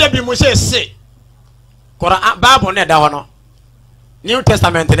abrantia bi mo se Quran Bible na da ho no New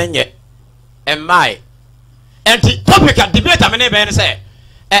Testament ne nye emai enti topic a debate amene be ne se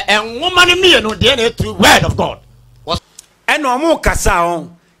enwoma ne mie no de na true word of God eno mo kasa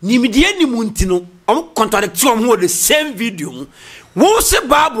on nimdie nimunti no contradiction ho the same video wo se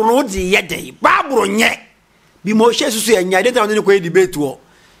Bible no de yedey Bible nye bi mo hye susu enya de ta no ko debate wo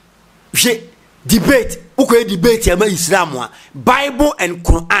debate. Okay, debate about Islam. Bible and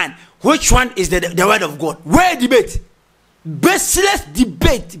Quran. Which one is the word of God? Where debate? Baseless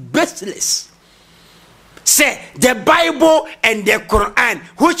debate. Baseless. Say the Bible and the Quran.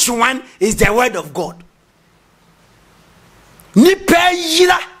 Which one is the word of God? Nipa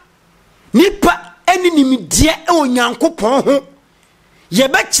yira. Nipa enemy dia e onyankopon ho. Ye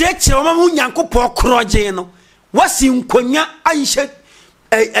be chirechire o ma onyankopon kroje no. Wasi nkonya aisha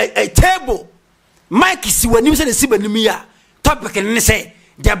table. Mike si wanim say the sibanim ya. Topic ne say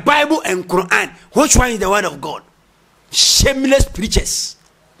the Bible and Quran. Which one is the word of God? Shameless preachers.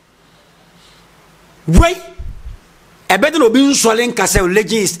 Wait. A better no being swallowing castle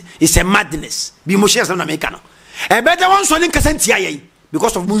religion is a madness. Be Moshe some Americano. A better one swallowing cassantia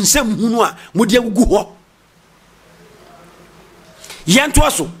because of Munsem Hunua, Mudia Guho.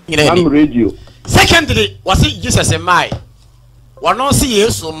 Yantuaso. I'm radio. Secondly, was it Jesus and my? One not see you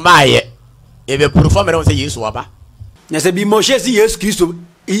so my. If you perform, I don't say yes, Waba. Yes, be Moshe see yes, Christo.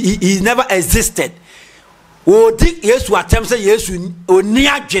 He never existed. O think yes, what time say yes, or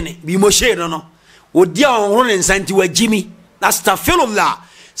near Jenny, be Moshe, no. O dear on and Santi were Jimmy. That's the fellow law.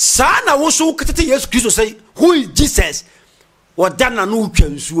 Sana was so cut yes, Christo say, who is Jesus? What done a no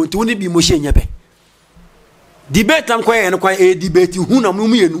chance would only be Moshe Yabe. Debate and quite a debate, who no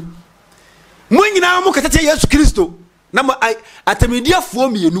mumienu. When you now look at yes, Christo. Number I at a media for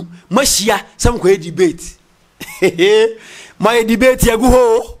me, you Mashia, some great debate. My debate, ya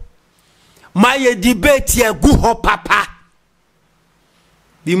go. My debate, ya go, papa.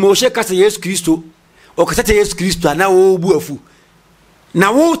 The Moshe Kasa yes, Christo, or Kasa yes, Christo, and now buafu.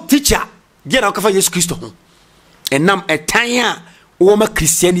 Now, teacher, get out of yes, Christo. And now a tanya woman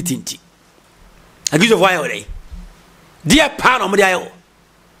Christianity. I give you why already. Dear Pan of the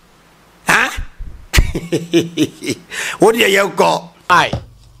huh? What do you go? I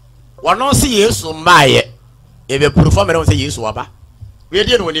will not see you so my if you perform, I don't say yes, Waba. We are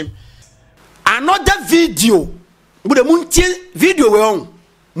dealing with him. Another video with a Muntian video on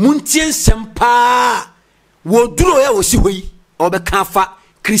Muntian Sempa oduro was we or the Kafa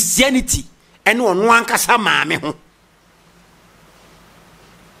Christianity and one Kasama me.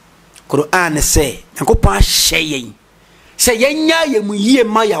 Quran say, Nakopa shaying. Say, Yenya, ye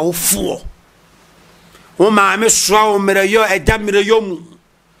maya o fool. O maame soa o merayo eda merayo mu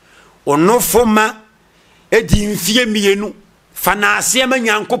ono foma edi mfie mienu fanase ma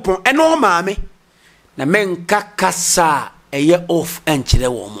nyankopon eno o maame na menka kasa eye off enchire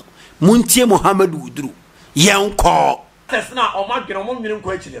wo mu muntie Muhammad uduru yenko na o ma dwene o mo nwene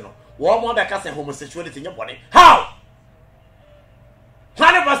nko achire no wo mo be kasa homosexuality nye bone how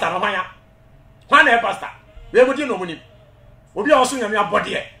hwane pastor mamanya hwane pastor we mudi no munim obi a oso nyame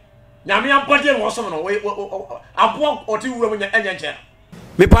abode nyame abode wo so no abo oti wura mu enyenche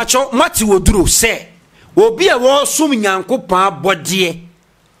me pacho mati oduro se obi a wo sum nyankopon abode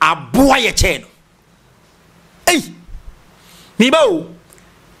aboa ye che no ei mi ba o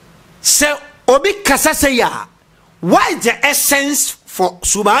se obi kasa se ya why the essence for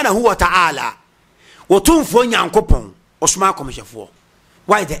subhanahu wa ta'ala otumfo nyankopon osuma komishefo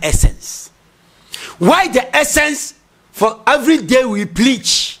why the essence for every day we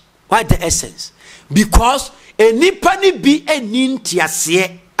preach. Why the essence? Because a nipani be a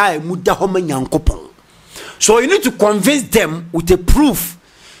nintiase I muda homa nyankopon. So you need to convince them with a proof,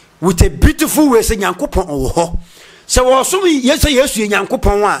 with a beautiful way say nyankopon oho. So also yes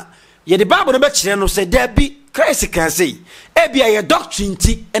nyankopon wa. Ye the Bible no be no say there be Christ can say e bia ye doctrine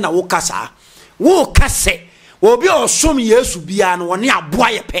ti e na wo kasa. Wo kase obi osum Yesu bia no woni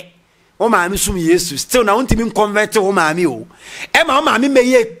aboa ye pe. O maami sum Yesu still na untimi convert o maami o e ma o maami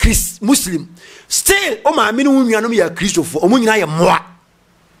meye Muslim still o maami no nuanom ya Christopher o munyina ye moa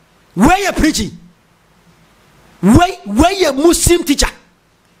where you preaching where you Muslim teacher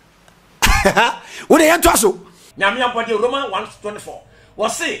what dey yanto aso nyame abode Roman 1:24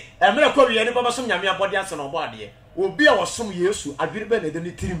 was say e mere ko wiye ni baba sum nyame abode ase no bo ade obi a wosum Yesu adwiri be na de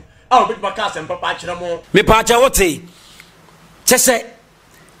ni tirim a obi maka asem papa kire mo me pa cha wote chese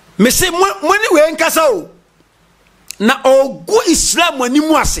me say money we nkasa o na ogu Islam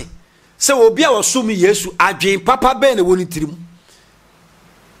animu ase se obi a wosum Yesu adwen papa be na woni tirim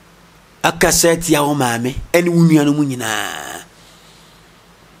akaseti ya o maame eni wunuanu mu nyina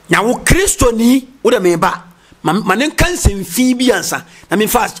na wo Kristo ni wo de me ba manen kansen fi bi ansa na me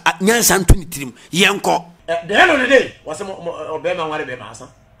fa nyansa ntoni tirim yenko the end of the day was obema ware be ma asa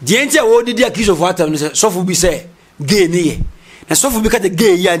die ntia wo didi akiso fo atam se sofo bi se gay ni ye na sofo bi ka de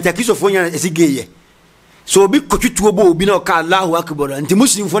gay ya ntia akiso fo nya esi gay ye so obi kotwituo bo obi na ka Allahu akbar nti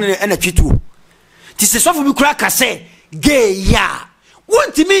muslim fo ne na twituo ti se sofo bi kura ka se gay ya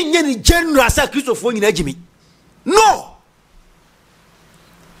want me any general sa Christopher nyina agimi no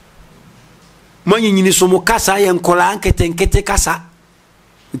manyi nyini so mo kasa ye nkola nkete kasa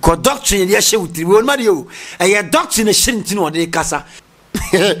ko doctrine ye hye wutiri won ma de o ye doctrine hye no de kasa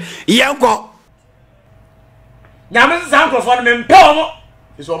ye nko nyame sa nkrofo no mempe omo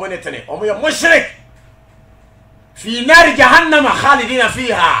iso omo netene omo ye mushrik fi nar jahannam khalidina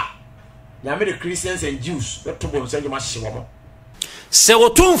fiha nyame the Christians and Jews be to bon se nyama hye omo se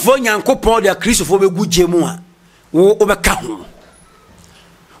wotumfo nyankopon de Christopher begu jemu a wo obeka ho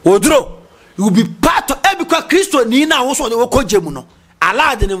oduro you be part of because Christo ni na wo so de wo kojemu no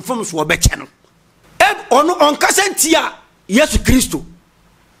ala de ne mfom so obeche no ono onkasentia Yesu Kristo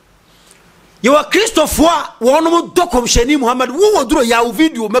yewa Christopher a wono dokom sheni Muhammad wo woduro ya wo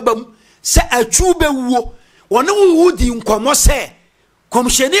video mebam se atwu bewuo wono wo di nkomo se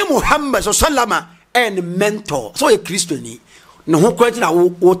komsheni Muhammad sallama en mentor so ye Kristo ni ne ho kwati na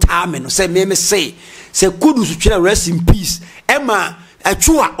wo taame no se me say se kudu su twere rest in peace ema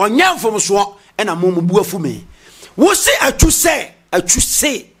atwu a onya mfom so ena momu buafu me wo se atwu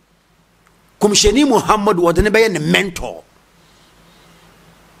se komsheni Muhammad wo de ne be ne mentor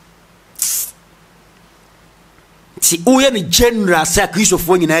ti o ye ne general sa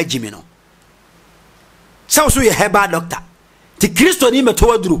Christopher nyina agimi no sa so ye herbal doctor ti Kristo ni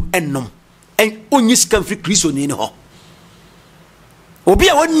metowaduru ennom en onyi sika free Kristo ni ho obi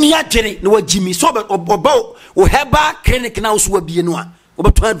a woni adwene na wagimi so oba o herbal clinic na so wabie no a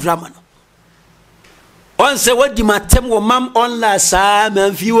obeto drama no on se wadi matem wo mam online sa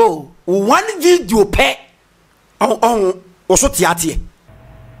manfi wo one video pe on wo so tiatie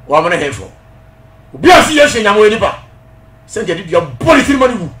wa mona hefo obi asi ye hye nyamo enipa se nge dia boli tiri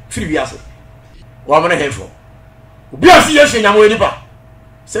mani wu firi biase wa mona hefo obi asi ye hye nyamo enipa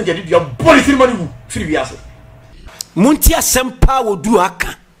se nge dia boli tiri mani wu firi biase munti asempa woduru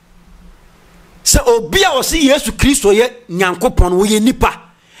aka se obi a osi Yesu Kristo ye nyankopon wo ye nipa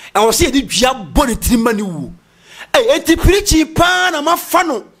e osi ye di dua boli tiri mani wu enti preachi pa na mafa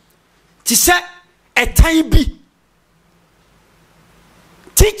no ti se etan bi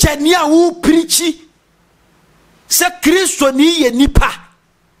teacher ni a wo preachi se Kristo ni ye nipa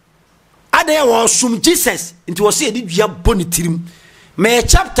ada ya wo sum Jesus enti wo se ye di dua boli tirim me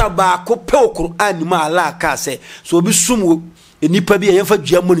chapter ba ko pe Quran ma ala ka se so obi sum enipa bi ye fa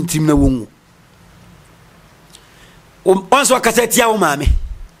dua mo ntim na wonwu on so kaseti ya wo maame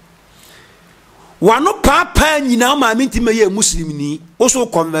wano papa nyina maame ntim ye muslim ni o so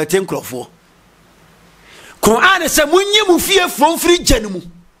convert nkrofo Quran se munyi mu fie from free janemu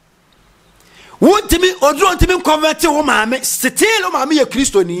wontimi odro ntimi convert wo maame still wo maame ye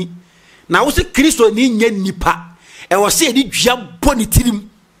Kristo ni na wo se Kristo ni nya nipa e wo se di dua boni tirim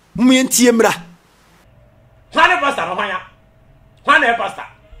mu yentie mra hwane pastor no hwanya hwane pastor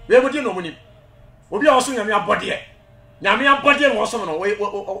we mudi no munim obi a oso nyame abode nyame abode wo so no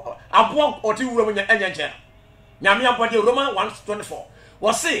abo oti wura mu enya nche nyame abode Roman 1:24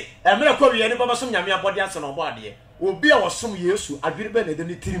 wo se emre kwa wiye ni baba so nyame abode ase no bo ade obi a wo som Yesu adwiri be na de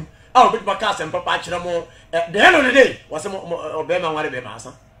ni tirim a obi ba ka asem papa akire mo de no ne dey wo se obe ma ware be ma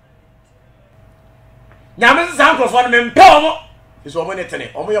asa nyame sa nkrofo no mempe omo iso omo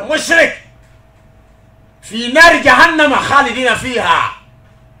netene omo ye mushrik fi nar jahannam khalidina fiha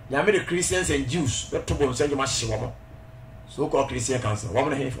nyame the Christians and Jews be to bon se nyama hye omo so called Christian council wo mo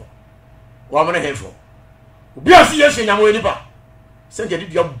na hefo obi asi ye hye nyama enipa se nge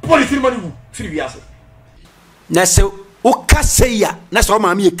dia boli tiri mani wu firi biase na se o kaseya na se o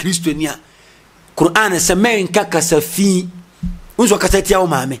maame ye Kristo ni a Quran se men ka kasafi unso kaseti ya o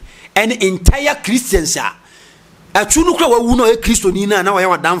maame and entire Christians a atunu kura wawu no e Kristo ni na wa ya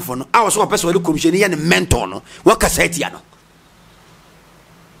wadamfo no a wo so person wa commission ya ne mentor no wa kaseti ya no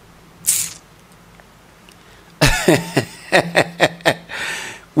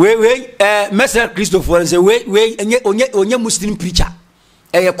we Mr. Christopher say we onye Muslim preacher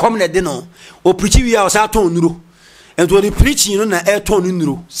e come na de no o preach wi a o sa ton nuro ento the preaching no na e ton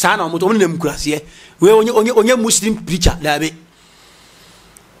nuro sa na omo na mkurase we onye Muslim preacher la be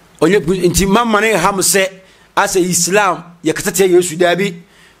onye nti mamma ne ham se as Islam ye katete Yesu da bi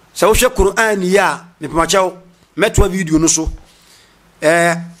sa wo hwe Quran ya me pamachaw metwa video no so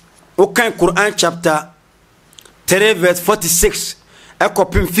o kan Quran chapter 3 verse 46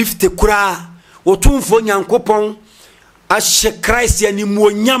 ekopim 50 kura otumfo nyankopon ahye Christ ya ni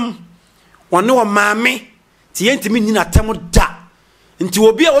muonyam wone wo maame ti yentimi nyina tem da nti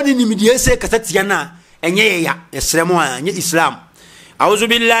obi a woni nimidie se katete ya na enye ya esremo a nye Islam أعوذ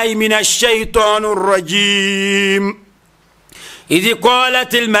بالله من الشيطان الرجيم إذ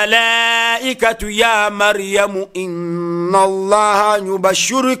قالت الملائكة يا مريم إن الله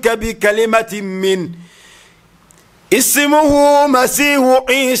يبشرك بكلمة من اسمه مسيح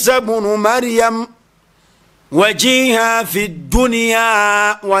عيسى بن مريم وجيها في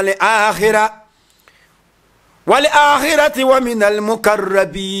الدنيا والآخرة ومن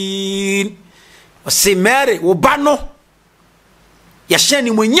المقربين وسماري وبانو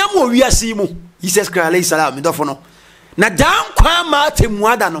يشاني من يمو وياسيمو يسوع كريست عليه السلام مدفونو na dan kwa ma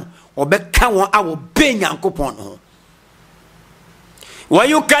temuada no obeka won awo benyankopon ho wa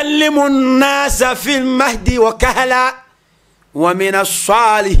yukallimu an-nasa fil mahdi wa kahla wa min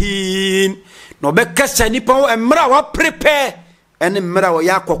as-salihin no beka sanipa wo emra wa prepare en emra wo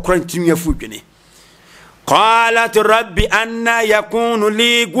yakokora ntinu afudwene qalat rabbi anna yakunu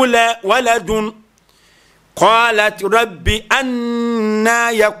li waladun qalat rabbi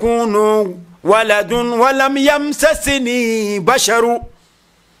anna yakunu ولد ولم يمسسني بشر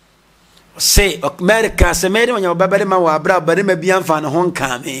سي امريكا سميري ونيا بابري ما وابرا بري ما بيان فان هون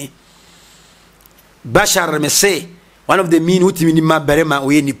كامي بشر مسي one of the mean who timi ma bere ma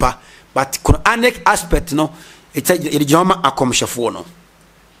oye nipa but Quranic aspect no it joma akomshefo no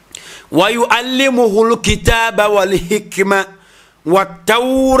wa yuallimuhu alkitaba wal hikma wat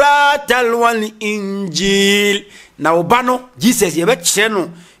tawrata wal injil na obano Jesus ye be kire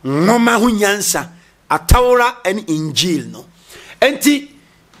no ngoma hunyansa atawra and injil no enti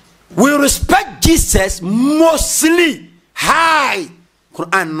we respect Jesus mostly high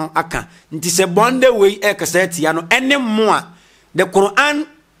Quran no aka nti se bonde we e kaseti ya no ene moa the Quran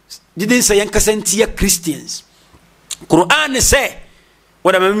didn't say yankasentia Christians Quran say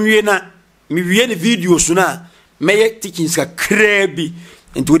wada mamwie na miwie ne video so na meye teachings ka krebi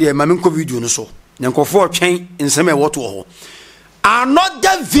enti we de mamenko video no so nyankofo twen nsem e woto ho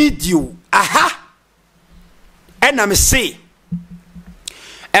another video and I'm say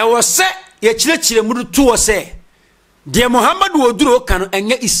I was say ye chire mudu to say de Muhammad oduro kan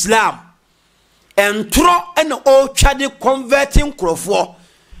enye Islam entro and all twade converting crofo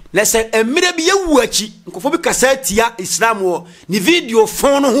let's say emire bi yewu achi nkofo bi kasa tia Islam wo ni video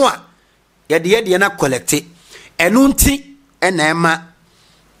phone ho a ye de na collect enu nti ena ema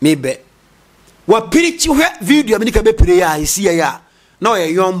mebe wa pirichi we video amerika be pire ya isi ya na a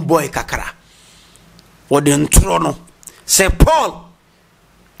young boy kakara wode ntro no se Paul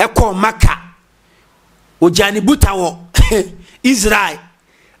eko maka ojani buta wo Israel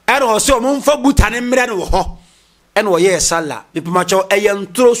ero so momfa buta ne mre no ho ene wo ye sala bipimacho eye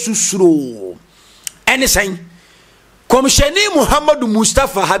ntro susuro ene sen komsheni Muhammadu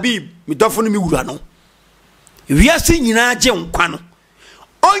Mustafa Habib midofo no mi wura no wiase nyina je nkwa no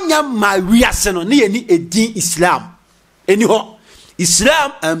onya ma wiase no ne ye ni edin Islam eni ho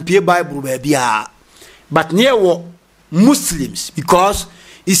Islam ampie Bible ba bia but ne wo Muslims because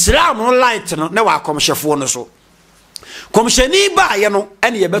Islam no light no na wa komshefo no so komsheni ba ye no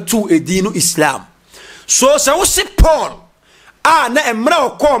ene ye betu edin no Islam so se wo si Paul na emra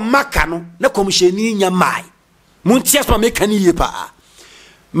okọ maka no na komsheni nya mai muntia so meka ni ye pa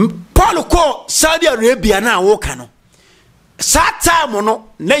Paul ko Saudi Arabia na wo ka no Satan no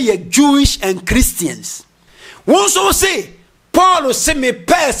na ye Jewish and Christians won so say Paul se me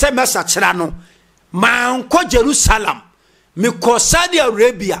pe se message no man ko Jerusalem me ko Saudi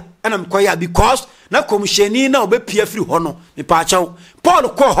Arabia and am koya because na komisheni na obepia free ho no me pa chaw Paul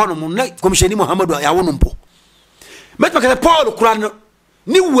ko ho no na komisheni Muhammadu ya wo no mpo met makata Paul kura no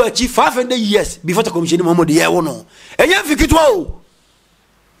ni wachi 500 years before the komisheni Muhammadu ya wo no enye fikitwa o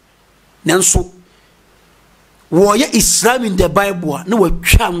nanso wo ye Islam in the Bible na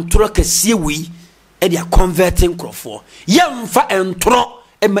watwa ntoro kase wi e dia converting crofo ye mfa entoro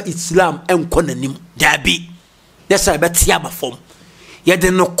ema Islam enko nanim dabi yesa betia bafom ye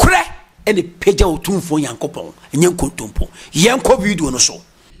de no kre ene peja otumfo yankopon enye nkontompo ye nko video no so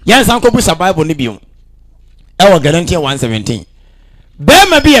yan san ko busa Bible ni biom e wo Galatians 1:17 be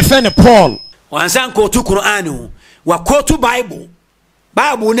ma bi ye fe ne Paul wan san ko tu Quran o wa ko tu Bible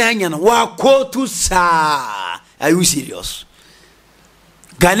na anya no wa ko tu sa are you serious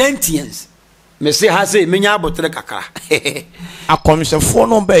Galatians me say ha say menya abotre kakra akomshefo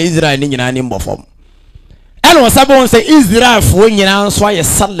no ba Israel ni nyina ni mbofom eno sabon say Israel fo nyina nso aye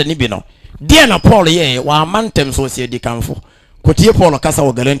salla ni bi no de na Paul ye wa mantem so se di kanfo kotie Paul kasa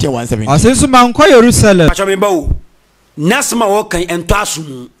wo Galatians 1:17 asenso man ko Jerusalem acha me bawo nasma wo kan ento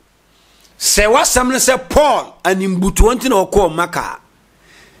asum se wasam ne se Paul animbutu wonti na okọ maka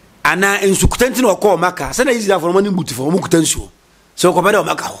ana ensukutanti na okọ maka se na Israel fo mani mbutu fo mo kutansuo se okọ bede o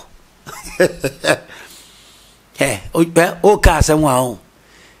maka ho o ka sanwa ho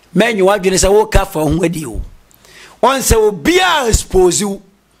menyi wadwene se wo ka fa ho adi o on se obia expose you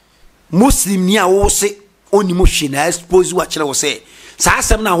Muslim ni a wo se oni mo hwe na expose wa kire wo se sa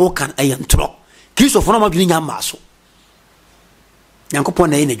asem na wo kan ayentro Christopher no ma dwini nya maso Yankopon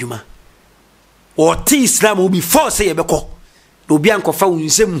na ye n'adwuma o ti Islam wo before say ye beko no bia nkofa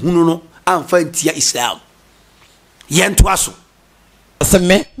wunsem hunu no amfa ntia Islam yento aso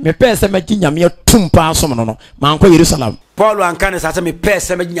me pese me nyame tumpa asom no manko Jerusalem Paul ankane sa se me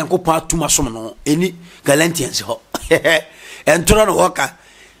pese me Yankopon atum asom no eni Galatians ho entro no woka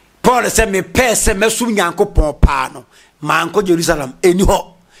Paul se me pese me sum Yankopon pa no manko Jerusalem eni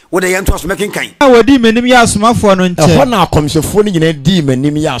ho wo de yento aso mekin kan wodi menim ya asomafo no nche ho na akomshefo ni nyina di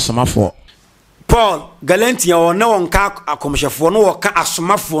manim ya asomafo Paul Galatians o na wonka akomshefo no woka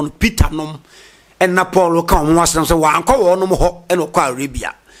asomafo no Peter nom na Paul ka o wasem se wanko wo nom ho eno kwa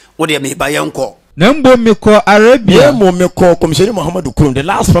Arabia wo de me ba yenko na mbo me ko Arabia mo me ko komisheri Muhammad kurum the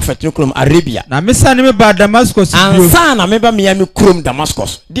last prophet kurum Arabia na mesa ne me ba Damascus ansa na me ba me ya me kurum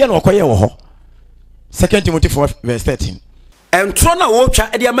Damascus de na okoye wo ho 2 Timothy 4:13 entro na wo twa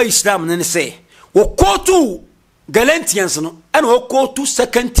de ama Islam ne se wo kotu Galatians no ena wo kotu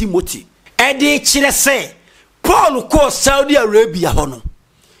 2 Timothy e de kire se Paul ko Saudi Arabia ho no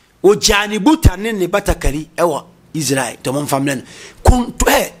o jani buta ne batakari ewa Israel to mon family kun to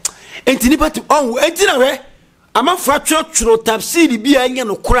entini pati on entina we amanfo atwotworo tafsiri bia anya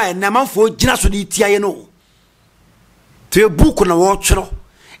no kura na amanfo gina so de tiaye no to e book na wo tworo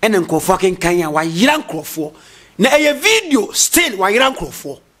ene nkofo kenkan ya wa yira nkrofo na eye video still wa yira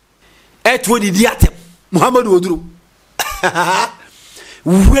nkrofo etwo di diatem Muhammad oduro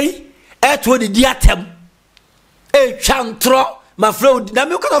we etwo di diatem e chantro my friend na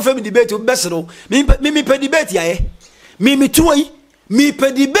me ko fa me debate be sero me pe debate ya ye me tuoi me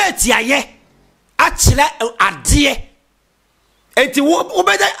pe debate ya ye a kire ade enti wo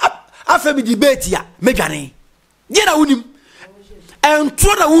be afa me debate ya me dwane ye na wonim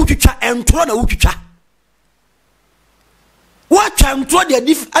entro na wo twitwa what time to the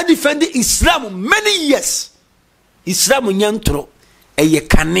defend Islam many years Islam nyantro eye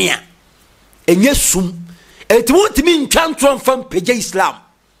kanea enye sum eti won't mean chantron from peje Islam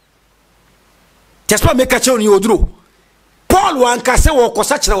tespa make a choni oduro Paul wanka se wo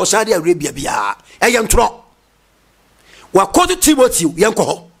kosa kire wo Saudi Arabia bia eye ntro wa kodu Timothy yenko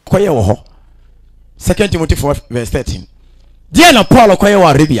ho koye wo ho 2 Timothy 4:13 die na Paul koye wo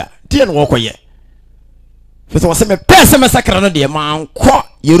Arabia die na wo koye fese wo se me pese me sakra no de manko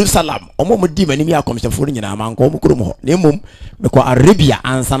Jerusalem omo di manim ya komshefo nyina manko omo kurum ho na emom me ko Arabia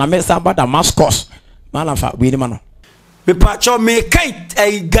ansa na me samba Damascus malafa we ni mano me pacho me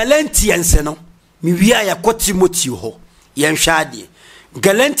kai Galatians no me wia ya ko Timothy ho yen hwade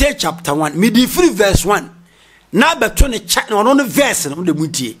Galatians chapter 1 me di free verse 1 na beto ne cha no no verse no de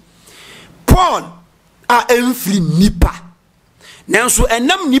mutie Paul a enfiri nipa nanso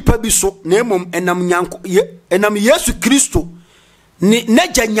enam nipa bi so na emom enam Yesu Kristo ni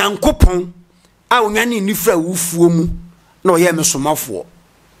naja Nyankopon a onwane ni fra wufuo mu na oye mesomafo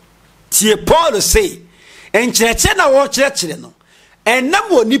tie Paul say enchereche na wo cherechere no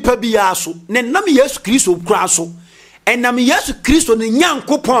enam wo nipa bi ya so na enam Yesu Kristo kura so enam Yesu Kristo ni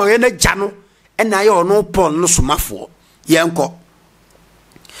Nyankopon oye na gya no na ye ono Paul no somafo yenko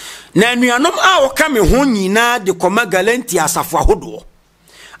na nuanom a woka me ho nyina de koma Galantia asafo ahodo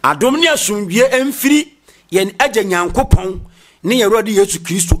adom ne asomdwie emfiri yen agya Nyankopon ne yerode Yesu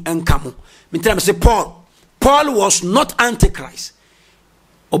Kristo enkamo mitram say Paul was not antichrist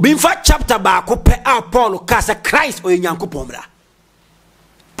obinfa chapter ba ko pe a Paul ka say Christ o Nyankopon bra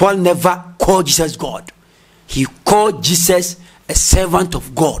Paul never called Jesus God. He called Jesus a servant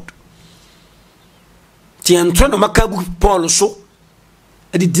of God. Tientro no makabu Paul so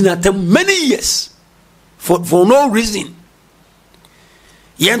did many years for no reason.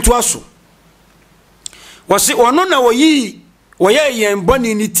 Yentu aso. Wasi ono na woyi yen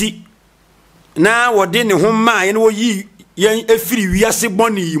boni niti na wode ne ho ma yen woyi yen efiri wiase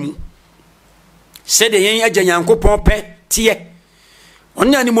boni yimu. Said yen agya Nyankopon pe tie.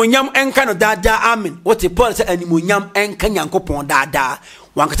 Oni animonyam enka no dada amen. What Paul say animonyam enka Nyankopon dada.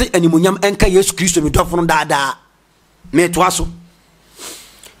 Wankate animonyam enka Yesu Kristo mi dofo no dada. Me to aso.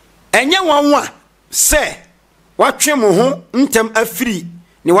 Enye wanwa se watwe mo ho ntem afiri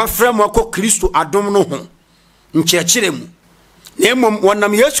ne wafra mo akọ Kristo adom no ho nkyekere mu na emom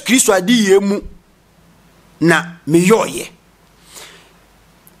wonam Yesu Kristo adi yemu na meyoye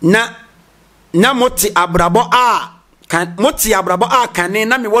na moti abrabo a kane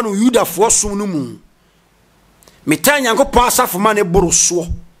na me wonu Yudafo som no mu metan Nyankopon asafo ma ne boroso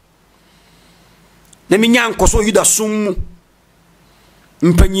na me nyankoso Yuda som mu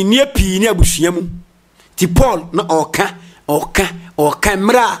mpanyinie pii ne abusua mu ti Paul na oka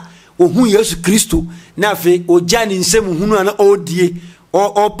mra ohun Yesu Kristo na fe ojani nsem hunu na odie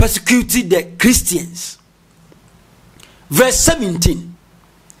or persecute the Christians. Verse 17.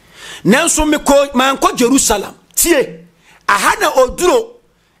 Nanso manko Jerusalem tie ahana oduro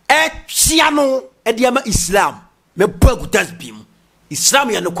hia no ediama Islam me bagutas bim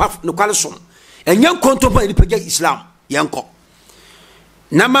Islam ya no kwale som enye kontompa ni pege Islam yanko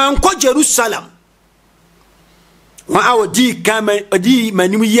na manko Jerusalem wa awdi kama odi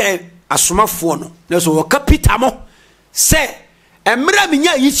manim ye asomafo no naso wo kapita mo se emra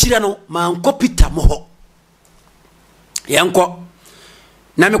minya yi chire no manko pita mo ho yanko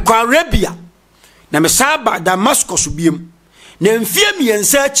na me kwa Arabia na me saba Damascus biem na mfie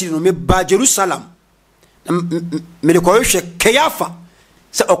miensa chire no me ba Jerusalem me ko hwe Keyafa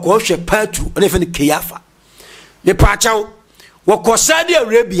se okohwe Petru ona fe ne Keyafa me pachaw wo ko Saudi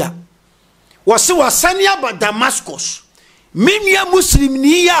Arabia wose wasane aba Damascus minua muslim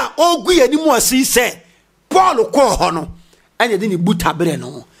ni ya ogu yanimu asi se Paul ko ho no anya de ni buta bere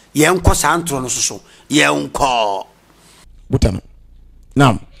no ye nko sa antro no so ye nko buta no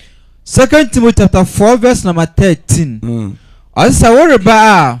now 2 Timothy chapter 4 verse number 13 asa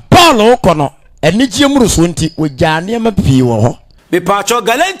woreba Paul ko no enigye muruso nti ogyaane ma pii wo ho me pacho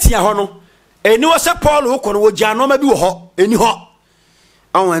Galatia ho no eni wo se Paul ko no ogyaane ma bi wo ho eni ho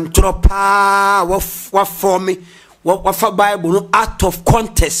awon tropa wa form wa fa Bible no out of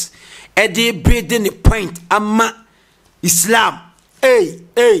context e dey breathing the point ama Islam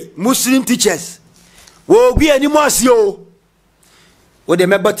Muslim teachers wo bi ani mo asio wo de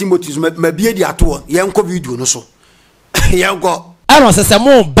meba Timothy ma bie di ato yenko video no so yenko ano sese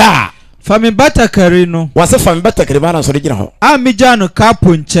mo ba fami batakari no wase fami batakari ba na so de gina ho amija no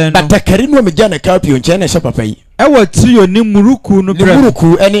kapo nchen no batakari no me gina kapo nchen na papa yi ewa trio ni muruku no bra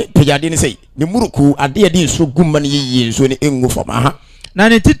muruku ene pejade ni sei ni muruku ade ade nso gumma ne yiyi nso ne engu fama ha na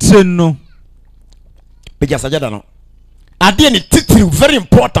ne titire no peja sajada no ade ne titire very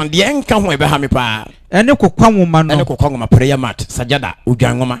important de enka ho ebe ha me pa ene kokwa nwoma no ene kokwa nwoma prayer mat sajada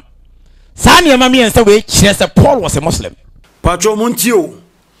odwan nwoma sa ne ma me ensa we kire se Paul was a Muslim pacho muntio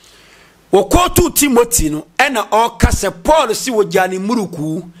wo kotu Timothy no ena oka se Paul si wo jani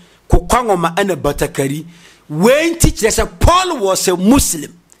muruku kokwa nwoma ena batakari when teach say Paul was a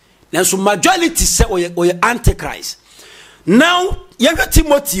Muslim now so majority say or antichrist now younger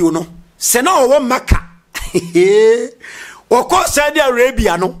Timothy you know say no wo maka o ko Saudi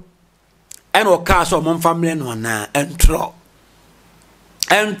Arabia no and o ka so mon family no na entro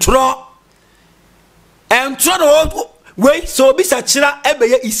no we so bi sa kira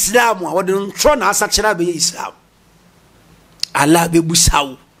ebe Islam a wo de ntro na asa kira be Islam Allah be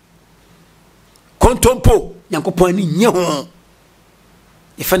busawo kontompo yankopon ni nye ho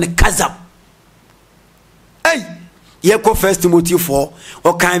ifane kazab ye ko 1 Timothy 4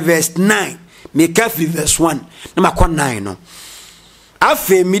 o kan verse 9 me ka fi verse 1 na makọ 9 no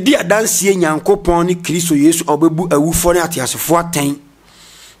afa midi adanse yankopon ni Kristo Yesu obebu awufo ne atiasefo aten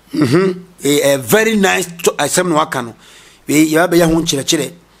a very nice asem no aka no we ya be ya ho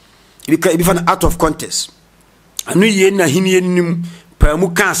nkyerɛkyerɛ bi fa out of context anu ye na hiniye nim pa mu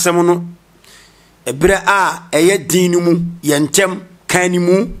ka asem no ebere a eye din mu yentem kan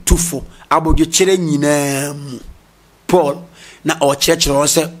mu tufo abodwe kyerɛ nyina mu Paul na o kyerɛkyerɛ o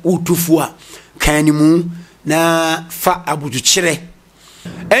sɛ utufo a kan mu na fa abodwe kyerɛ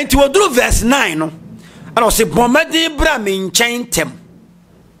enti woduru verse 9 no ana o se bomade bra me nkyɛn tem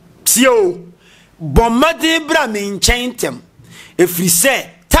tio bomade bra me nkyɛn tem efiri sɛ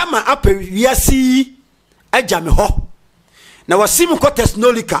tama apa wiase agya me hɔ na wasim ko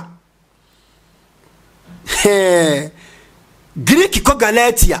Thessalonica Greek ko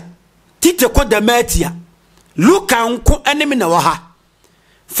Galatia Tite ko Dalmatia Luka nko enemi na waha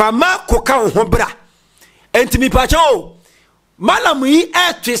fama ko ka ho bra entimi pacho malam yi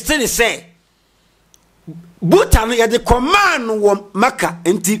twist ni say buta no yede command wo maka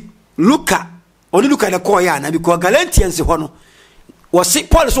enti Luka oni Luka na ko ya na because Galatians ho no wose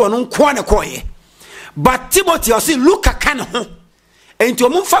Paul so no nko na ko ye but Timothy wose Luka kan ho enti o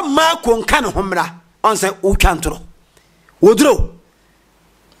mfa Marko nka no ho mra on say u kantro oduro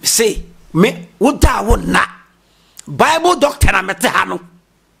say me woda wo na Bible doctor na mete ha no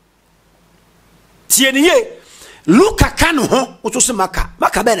tieniye Luka kan ho wo so maka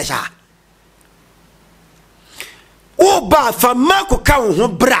be na sha o ba fa Marko ka ho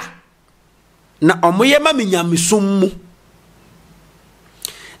bra na omoye ma menyamesum mu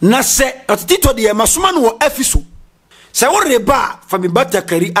na se otito de masoma no Efeso se wo reba fa me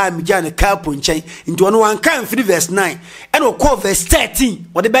batakari a me gya ne kapo nkyɛn nti ono wan kan free verse 9 and o call verse 13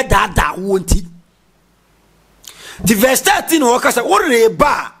 wo de be dada wo nti The verse 13 wakasa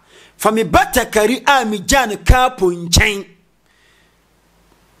oreba fa me batakari a me jan kapo nchen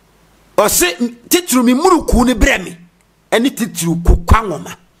o se titru mi muruku ne breme eni titru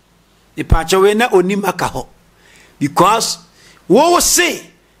kokwanwoma e pacha we na onima ka ho because wo se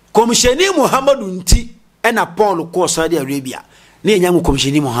komisheni Muhammadu nti ena Paul ko Saudi Arabia na enyangu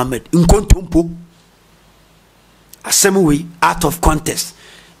komisheni Muhammad nkontompo asem we out of context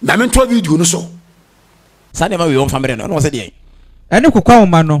na me to video no so sane ma we on famere no se dey ene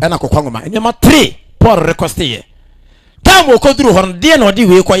kokwanwoma no ena kokwanwoma nyama 3 Paul request ye tam okoduru hon de na odi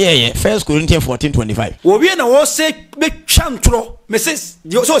we koyeye 1 Corinthians 14:25 obi na wo se be twantro mrs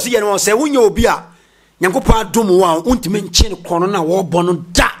so se ye no se wunya obi a nyankopɔ adom wa untime nche ne kono na wo bɔ no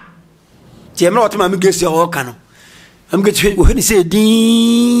da tie me otema me gesi o ka no am gesi wo heni se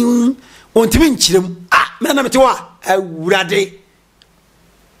din untime nchirem me na mete wa awurade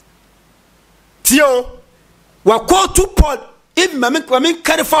tio wa quote Paul if mame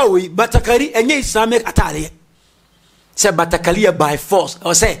carry we batakari enye islamic atare se batakali by force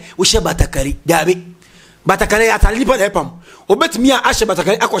o se wo she batakari dabe batakari atare ni pa epam obetimi a ashe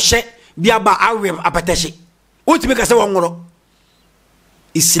batakari akɔhye biaba awem apateshi utimi ka se wonworo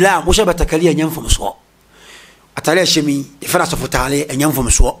Islam wo she batakali anyamfom so atare shemi ifara sofotale anyamfom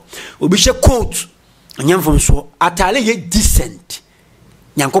so obi she coat anyamfom so atare ye decent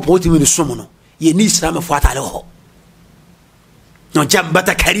nyankopɔ utimi no somo no ye ni Islam fo atare ho no jam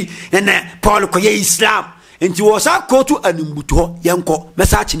batakari na Paul ko ye Islam enti wo sa kotu animbuto ho yenko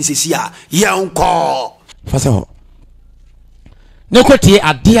mesa chini sesi a yenko fase ho ne kotie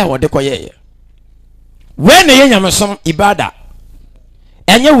ade a wode koyeye we na ye nyamesom ibada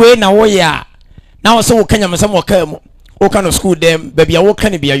enye we na wo ya na wo se wo kanyamesom wo ka mu wo ka no school dem baby a wo ka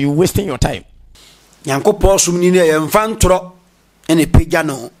ne bia you wasting your time Nyankopɔ som ni ne yemfa ntoro ene pagya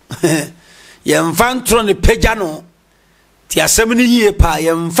no yemfa ntoro ne pagya no ti asem ni yie pa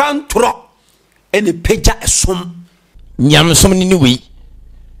yemfa ntoro ene pagya esom nyamesom ni we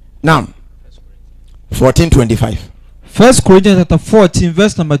now 14:25 1 Corinthians chapter 14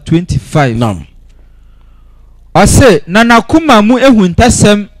 verse number 25 now I say nanakuma mu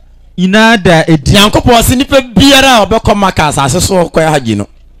ehuntasem ina da edi Nyankopɔ se nipa biara obekoma ka asase so koya hagi no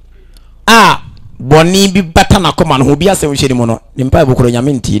boni bi bata na koma no obi asem hweri mu no nimpa ebokoro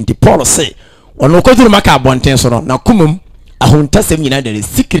nyame nti Paul se ono koduru maka abonten so no na kumum ahuntasem ina da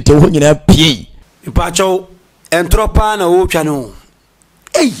secret wo nyina pie ipa chaw entropa na wo twa no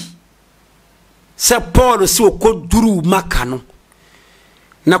se Paul se okoduru maka no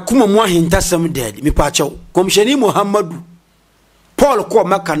na kuma mu ahintasem dadi mi pa chaw komsheni Muhammadu Paul ko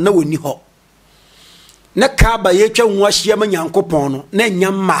maka na woni ho na kaba ye twa hu ahia ma Nyankopɔn no na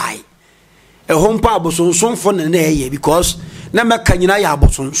nyamai ehompa abosonsom fo na eye because na maka nyina ya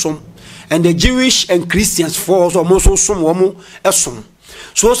abosonsom and the Jewish and Christians for also so som wo mo esom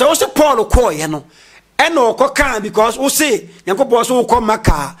so se Paul ko ye no eno ko kan because wo se Nyankopɔn so ko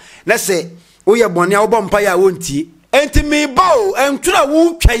maka na se wo ye bone a wo bompa ya wontie enti me bow entura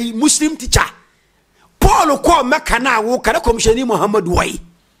wo twai Muslim teacher Paul ko maka na wo kare komsheni Muhammad wai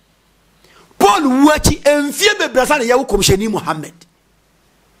Paul wachi enfie bebrasa na ya wo komsheni Muhammad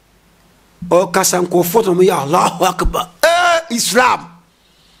o kasanko foto mo ya Allahu akbar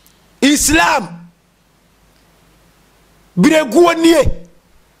Islam bregu nie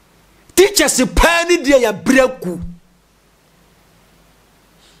teachers pani dia ya breku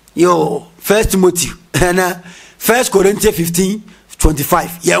yo 1 Timothy na 1 Corinthians 15:25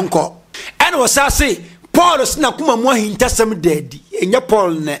 yenko and was say Paul sna kuma mo hintasem dadi enya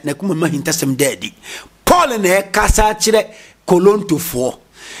Paul na kuma mo hintasem dadi Paul na kasa kire kolontofo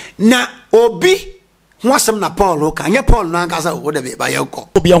na obi hwasem na Paul ka anya Paul na kasa wo de ba yenko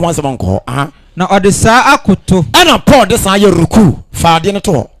obi hwasem nko na odisa akoto ana Paul de sa ye ruku faade ne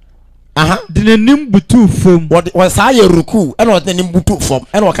to de nim butu fom wo sa ye ruku ana de nim butu fom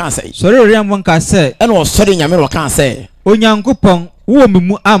ana wo kan say sori ori am nka say ana wo sori nyame wo kan say onyankopon wo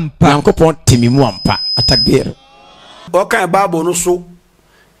mimu ampa nyankopon timimu ampa atagbere o kan Bible no so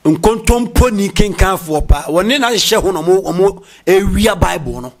nkontompo ni kenkan fo pa woni na hye ho no mo ewia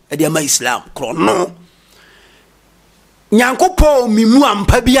Bible no e de ma Islam kro no nyankopon mimu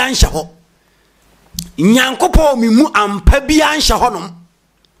ampa bi anhye ho nyankopon mimu ampa bi anhye ho no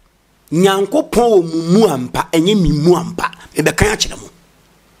nyankopon mimu ampa enye mimu ampa e be kan a kire mo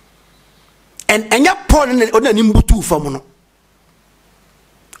en enya Paul na ni mbutu fam no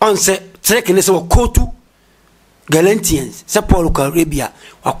on se trek ne se kotu Galatians se Paul ko Arabia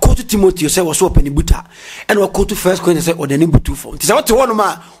wa kotu Timothy se wo so open buta and wa kotu 1 Corinthians se odani butu fam ti se what one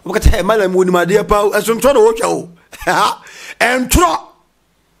ma wo kata e malam woni ma de pa asomtro na wo twa o entro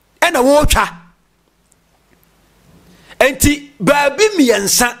e na wo twa enti baabi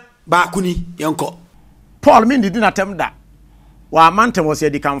miensa baakuni yenko Paul min didi na tem da wa mantem wo se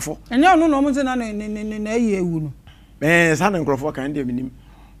di kanfo enye onu no mo se na na ye ewu no sa na nkrofo kan de minim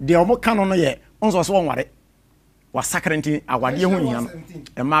de o mo kan no ye onso so wonware wa sakrenti awade hu hia no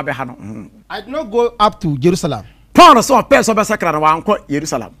e ma be ha no I did not go up to Jerusalem. Paul so person be sakra na wa anko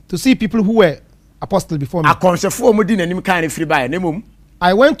Jerusalem To see people who were apostles before me. akonsefo mo di nanim kan free by na mom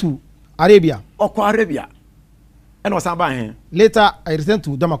I went to Arabia. okwa Arabia and was about Later, I returned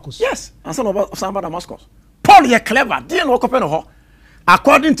to Damascus. yes and son of somebody Damascus Paul ye clever dey no okope no ho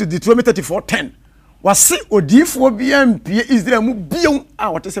according to Deuteronomy 34:10 was say odifo bia mpie Israel mu bion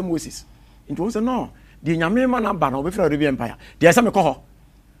a wote say Moses into say no the nyame ma na ba na obe fra Arabia empire dey say me ko ho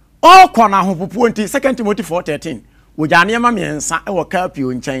all kona ho popo nti 2 Timothy 4:13 wojane ma miensa e wo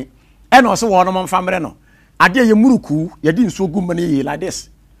kapio nchen e no so wo no mfamre no ade ye muruku ye di nso gumma ne ye like this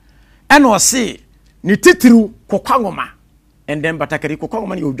e no say ni titiru kokwangoma and then batakari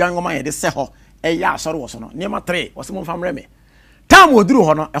kokwangoma ni odwangoma ye de se ho e ya asoro wo so no nema 3 wo se mfamre me tam oduru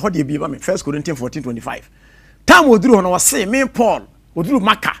ho no e ho de bi ba me 1 Corinthians 14:25 tam oduru ho no wo se me Paul oduru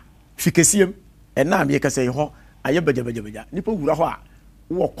maka fikesiem e na me kase ho aye baja nipa wura ho a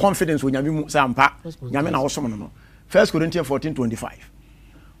wo confidence onyame mu sampa nyame na wo som no 1 Corinthians 14:25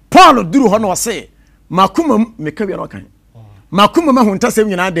 Paul oduru ho no wo se makumam me ka wi no kan makumam ahuntasem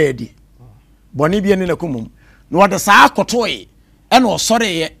nyina da adi boni bia ne nakumum no wode saa kotoe e no sore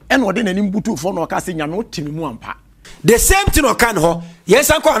ye e no de nanim butu fo no ka se nyame otimi mu ampa the same thing okan ho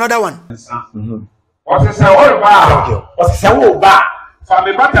yes anko another one what's say wo ba fa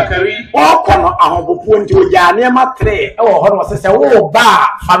me batakari o kono ahobopo nti o ja ne ma 3 e wo ho no say wo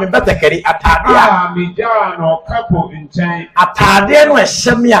ba fa me batakari atade a mi ja no kapo nchen atade no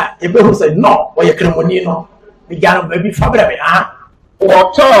ehyem a ebe ho say no wo ye kremoni no mi ja no baby fabra me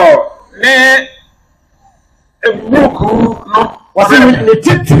oto ne muruku no wase ne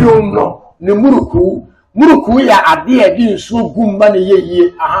titirum no ne muruku ya ade a di nsu gumma ne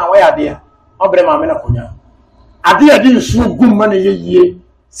yeye wo ya ade a obre ma me na konya ade a di nsu gumma ne yeye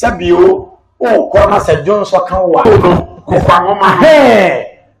sabio o kona se jonso kan wa kokwangoma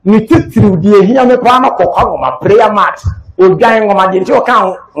ni titiru di ehia me pa na kokwangoma prayer mat odwan ngoma je nti o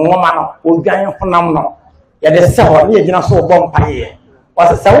kan ngoma no odwan honam no ya de se ho ne yegina so bom paye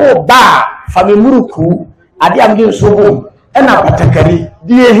wase se wo ba fa me muruku ade am di nsu gum e na batakari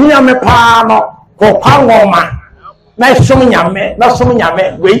di ehia me pa no kokwangoma na som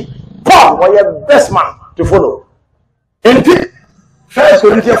nyame we Paul was your best man to follow. In 1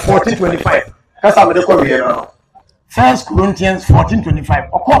 Corinthians 14:25. That's how they call here now. 1 Corinthians 14:25.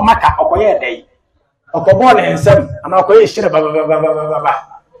 Oko maka okoye dey. Oko ball ensem and okoye shire ba.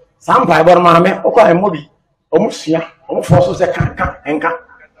 Sampa bor ma me oko emobi. Omusua, omufo se kan enka.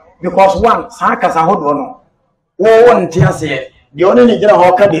 Because one sakasa hodo no. Wo nti ase the only ni gira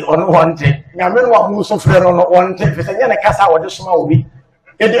ho ka di ono honte. Nyame no hu so frɛ no wonte fese nya na kasa wo de soma obi.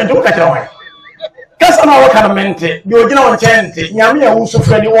 Edu ka tira kasa na wo kana mente bi ogina won chente nyame ya wo so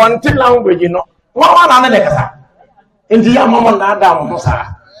frɛ ni wonte language no wa na na kasa enti ya mama na ada mo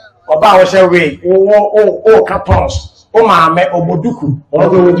sa oba wo hye we o cartons o maame oboduku o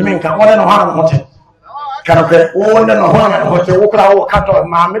do wodimi nka wona no ha no hote kana pe wona no ha no hote wo kra wo carton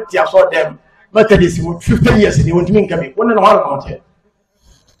maame tia so dem methodist 50 years ni wodimi nka me wona no ha no hote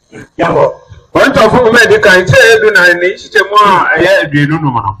yango wọ́n tọ́ fún mi kan ṣe é dùn náà ní ṣíṣe mọ́ ẹ̀yà ẹ̀dùnú nù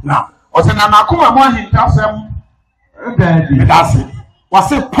mọ́ náà. ọ̀sẹ̀ náà nàkúmọ̀ mọ́ ahintasẹ́m ẹ̀dẹ̀ẹ̀dì. Ẹ̀dàsí wọ́n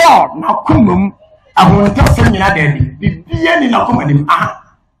sẹ́ Paul nàkúmọ̀ mu ahintasẹ́m nyina dẹ̀ẹ̀dì bíbíyẹ́ ni nàkúmọ̀ ni mu aha.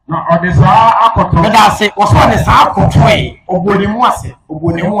 ọ̀dẹ̀ sáà akọ̀tọ̀. Ẹ̀dàsí wọ́n sọ ọ̀dẹ̀ sáà akọ̀tọ̀ yìí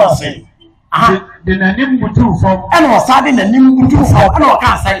ògbónimu ase. de n'anim butu fam. Ẹnna ọ̀sá de n'anim butu fam ẹnna ọ̀ka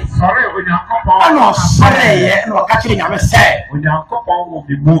asẹ́. sọ̀rọ̀ onyankopɔn. Ẹnna ọ̀sọ̀rọ̀ yẹ ẹnna ọ̀ka kyerè nyame sẹ́. onyankopɔn wọ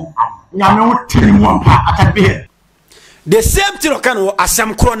mi mu am. Nyame wo tiri mu ampa atabe. the same thing okan ho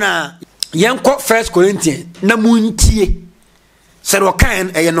asam kro na yenko 1 Corinthians na muntie se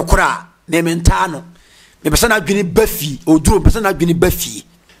okan eye nokora na menta no me pesa na adwene bafi oduro pesa na adwene bafi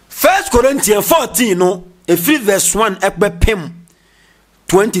 1 Corinthians 14 no efri verse 1 ekbepem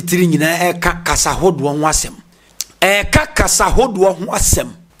 23 nyina eka kasa hodo ho asem eka kasa hodo ho asem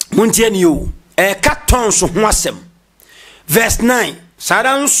muntie ni o eka tonso ho asem verse 9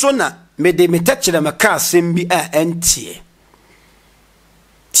 sara nso na me de metachere maka asem bi a entie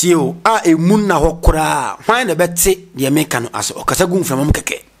tio a emun na hokora hwan na bete de meka no ase okasa gu mfamam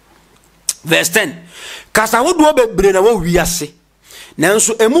keke verse 10 kasa hodo bebre na wo wiase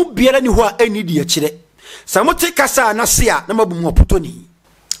nanso emu biara ni ho a eni de akire samote kasa na se a na mabum opotoni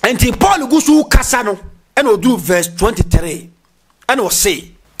enti Paul gusu kasa no e na odu verse 23 e na o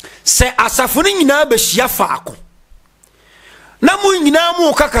se asafo ni nyina be hia faako na mu nyina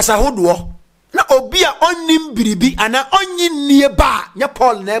mu kakasa hodo na obi a onnim biribi ana onyi nie ba nya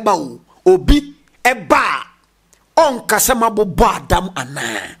Paul na eba o obi eba on kasa mabobo adam ana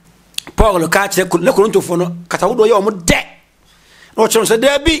Paul ka kire le Korinto no kasa hodo ye o mo de na o kire se de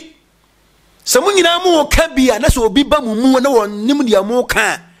bi se mu nyina mu ka bi ana se obi ba mu na wonnim dia mu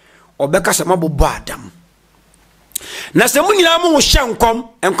ka obeka se mabobo adam na se mu nyina mu hye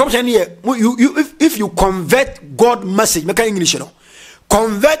enkom se ne if you convert God message make English no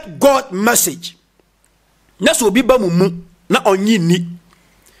convert God message na so obi ba mu na onyi ni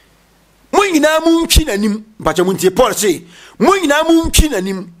mu nyina mu ntwi nanim bacha mu ntie Paul say mu nyina mu ntwi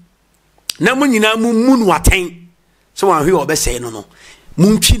nanim na mu nyina mu nu aten so wan hwe obese no no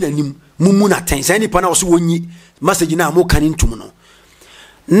mu ntwi nanim mu na aten sai ni pa na wo so wonyi message na mo kan ntum no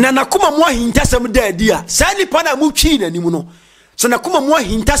na nakoma mo ahintasem da dia sai ni pa na mu twi nanim no so nakoma mo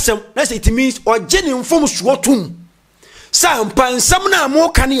ahintasem na say it means oje ni mfom suotum sa mpansam na mo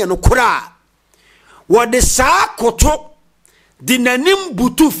kan ye no kora wo de saa koto di nanim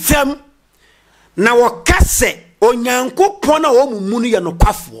butu fem na wo kase onyankopon na wo mumunu ye no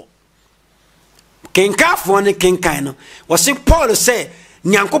kwafo kenkafo ne kenkan no wo se Paul say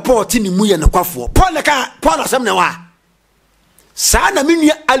nyankopon ti ni mu ye no kwafo Paul asem na wa sa na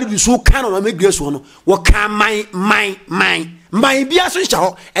menua alidu so kan no me Grece no wo kan man bia so ncha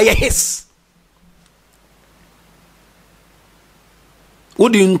ho eye his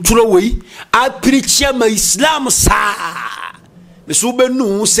odi nturo wei a preachia ma Islam sa me so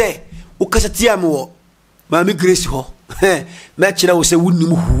benu se o kasati am wo ma me Grece ho me kira wo se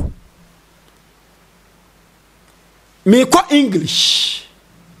wunnim hu me ko English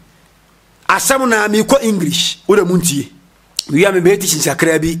asam na me ko English wo da muntie we am be teaching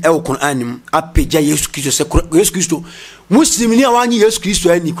sakra bi e wo Quran apeja Yesu Kristo se Yesu Kristo muslim ni awanyi Yesu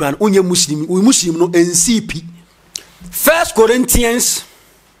Kristo ani kran onye muslim no NCP 1 Corinthians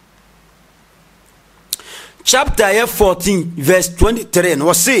chapter 14 verse 23 and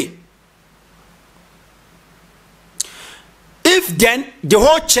was say if then the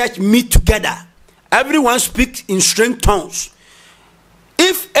whole church meet together everyone speaks in strange tongues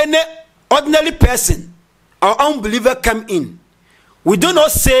if any ordinary person or unbeliever come in we do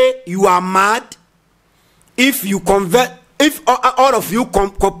not say you are mad if you convert if all of you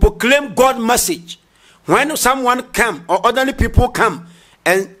proclaim God message when someone come or ordinary people come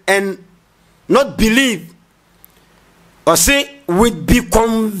and not believe or say would be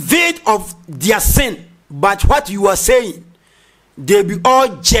convicted of their sin but what you are saying they be all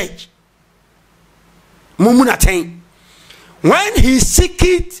judged mumunatain when his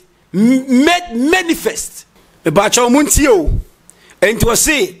secret made manifest about your muntio and to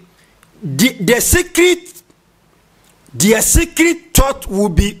say their secret thought will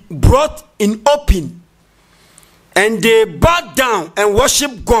be brought in open and they bow down and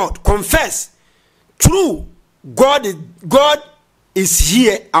worship God confess true God is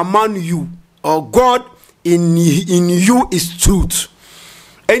here among you or God in you is truth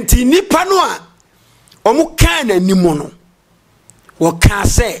and nipa no a omu kan animo no wo ka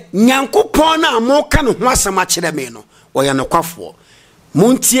se nyankopon na mo ka no ho asema kire me no wo ye no kwafo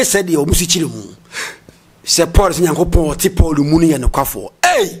muntie se de omu si kire mu se Paul se nyankopon ti Paul mu no ye no kwafo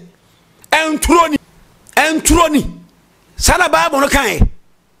entroni sala Bible no kan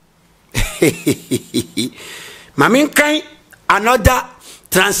mamin kan another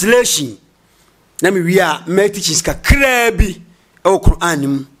translation na me wi a me teachings ka krabi e Quran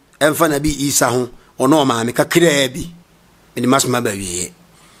nim emfa na bi Isa ho ono ma me ka krabi me mas ma ba wi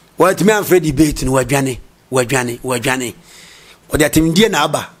what me am for debate no wadwane o de atimdie na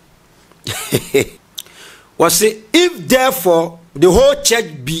aba was say if therefore the whole church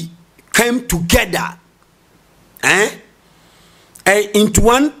came together into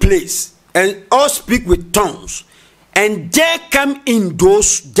one place and all speak with tongues and there come in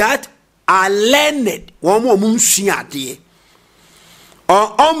those that are learned or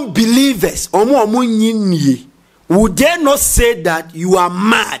unbelievers would they not say that you are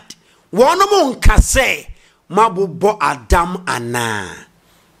mad one can say mabubo adam ana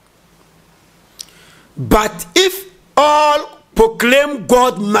but if all proclaim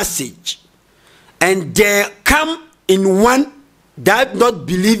God message and they come in one that not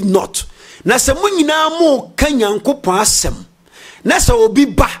believe not na se munyina mo kanyankopon asem na se obi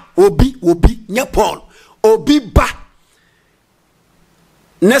nya Paul obi ba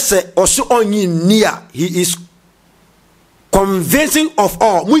na se oso onyi nia he is convincing of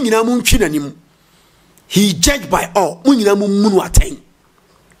all munyina mu ntwi nanim he judged by all munyina mu munu aten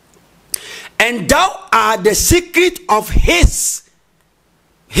and thou are the secret of his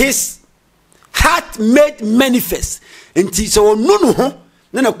heart made manifest enti so onu no ho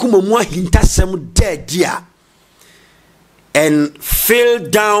na kuma mu ahintasem dia and fell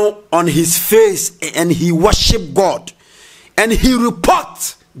down on his face and he worshiped God and he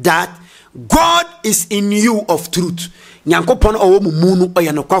report that God is in you of truth. Nyankopon owo mu no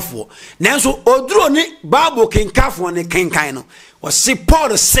oye no kwafo nanso oduro ni Bible kenkafo ne kenkan no wose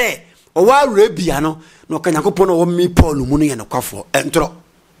Paul say owa Arabia no no ka Nyankopon owo mi Paul mu no ye no kwafo entro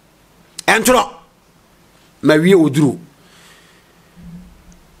mawie oduro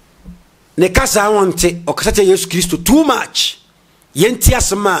ne kasa wonte okasate Yesu Kristo too much yenti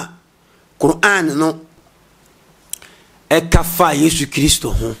asema Quran no ekafa Yesu Kristo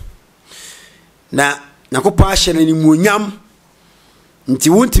ho na Nakopa ashe na ni muonyam nti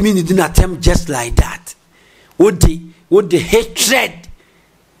wontimi ni do attempt just like that what the hatred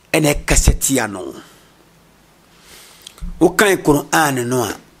and a cassette no okay Quran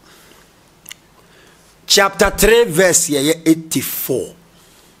no chapter 3 verse 84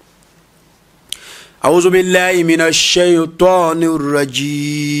 أعوذ بالله من الشيطان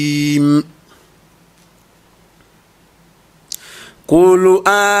الرجيم قل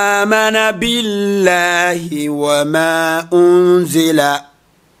آمن بالله وما أنزل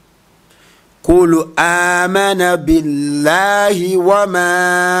قل آمن بالله وما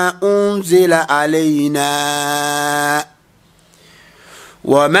أنزل علينا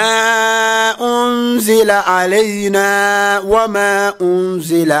وما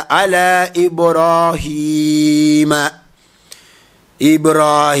أنزل على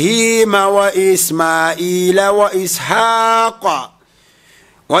إبراهيم وإسماعيل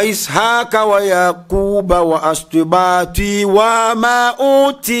وإسحاق ويعقوب وأسباط وما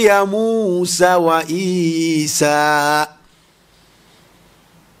أوتي موسى وعيسى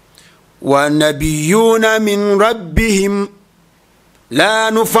والنبيون من ربهم لا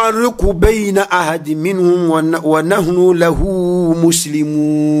نفرق بين أحد منهم ونحن له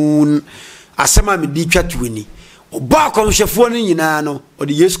مسلمون أسمع من دي كاتويني Oba komshefo ni nyina no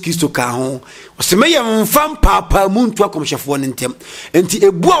odi Yesu Kristo ka ho oseme ye mfam papa muntu akomshefo ni ntem enti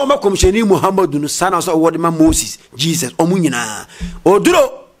ebu a wo makomsheni Muhammadu no sana so wodi ma Moses Jesus omu nyina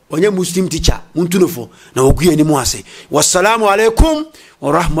oduro onye Muslim teacher muntu nofo na oguye ni mu ase wassalamu alaikum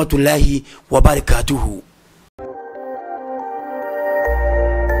wa rahmatullahi wa barakatuhu.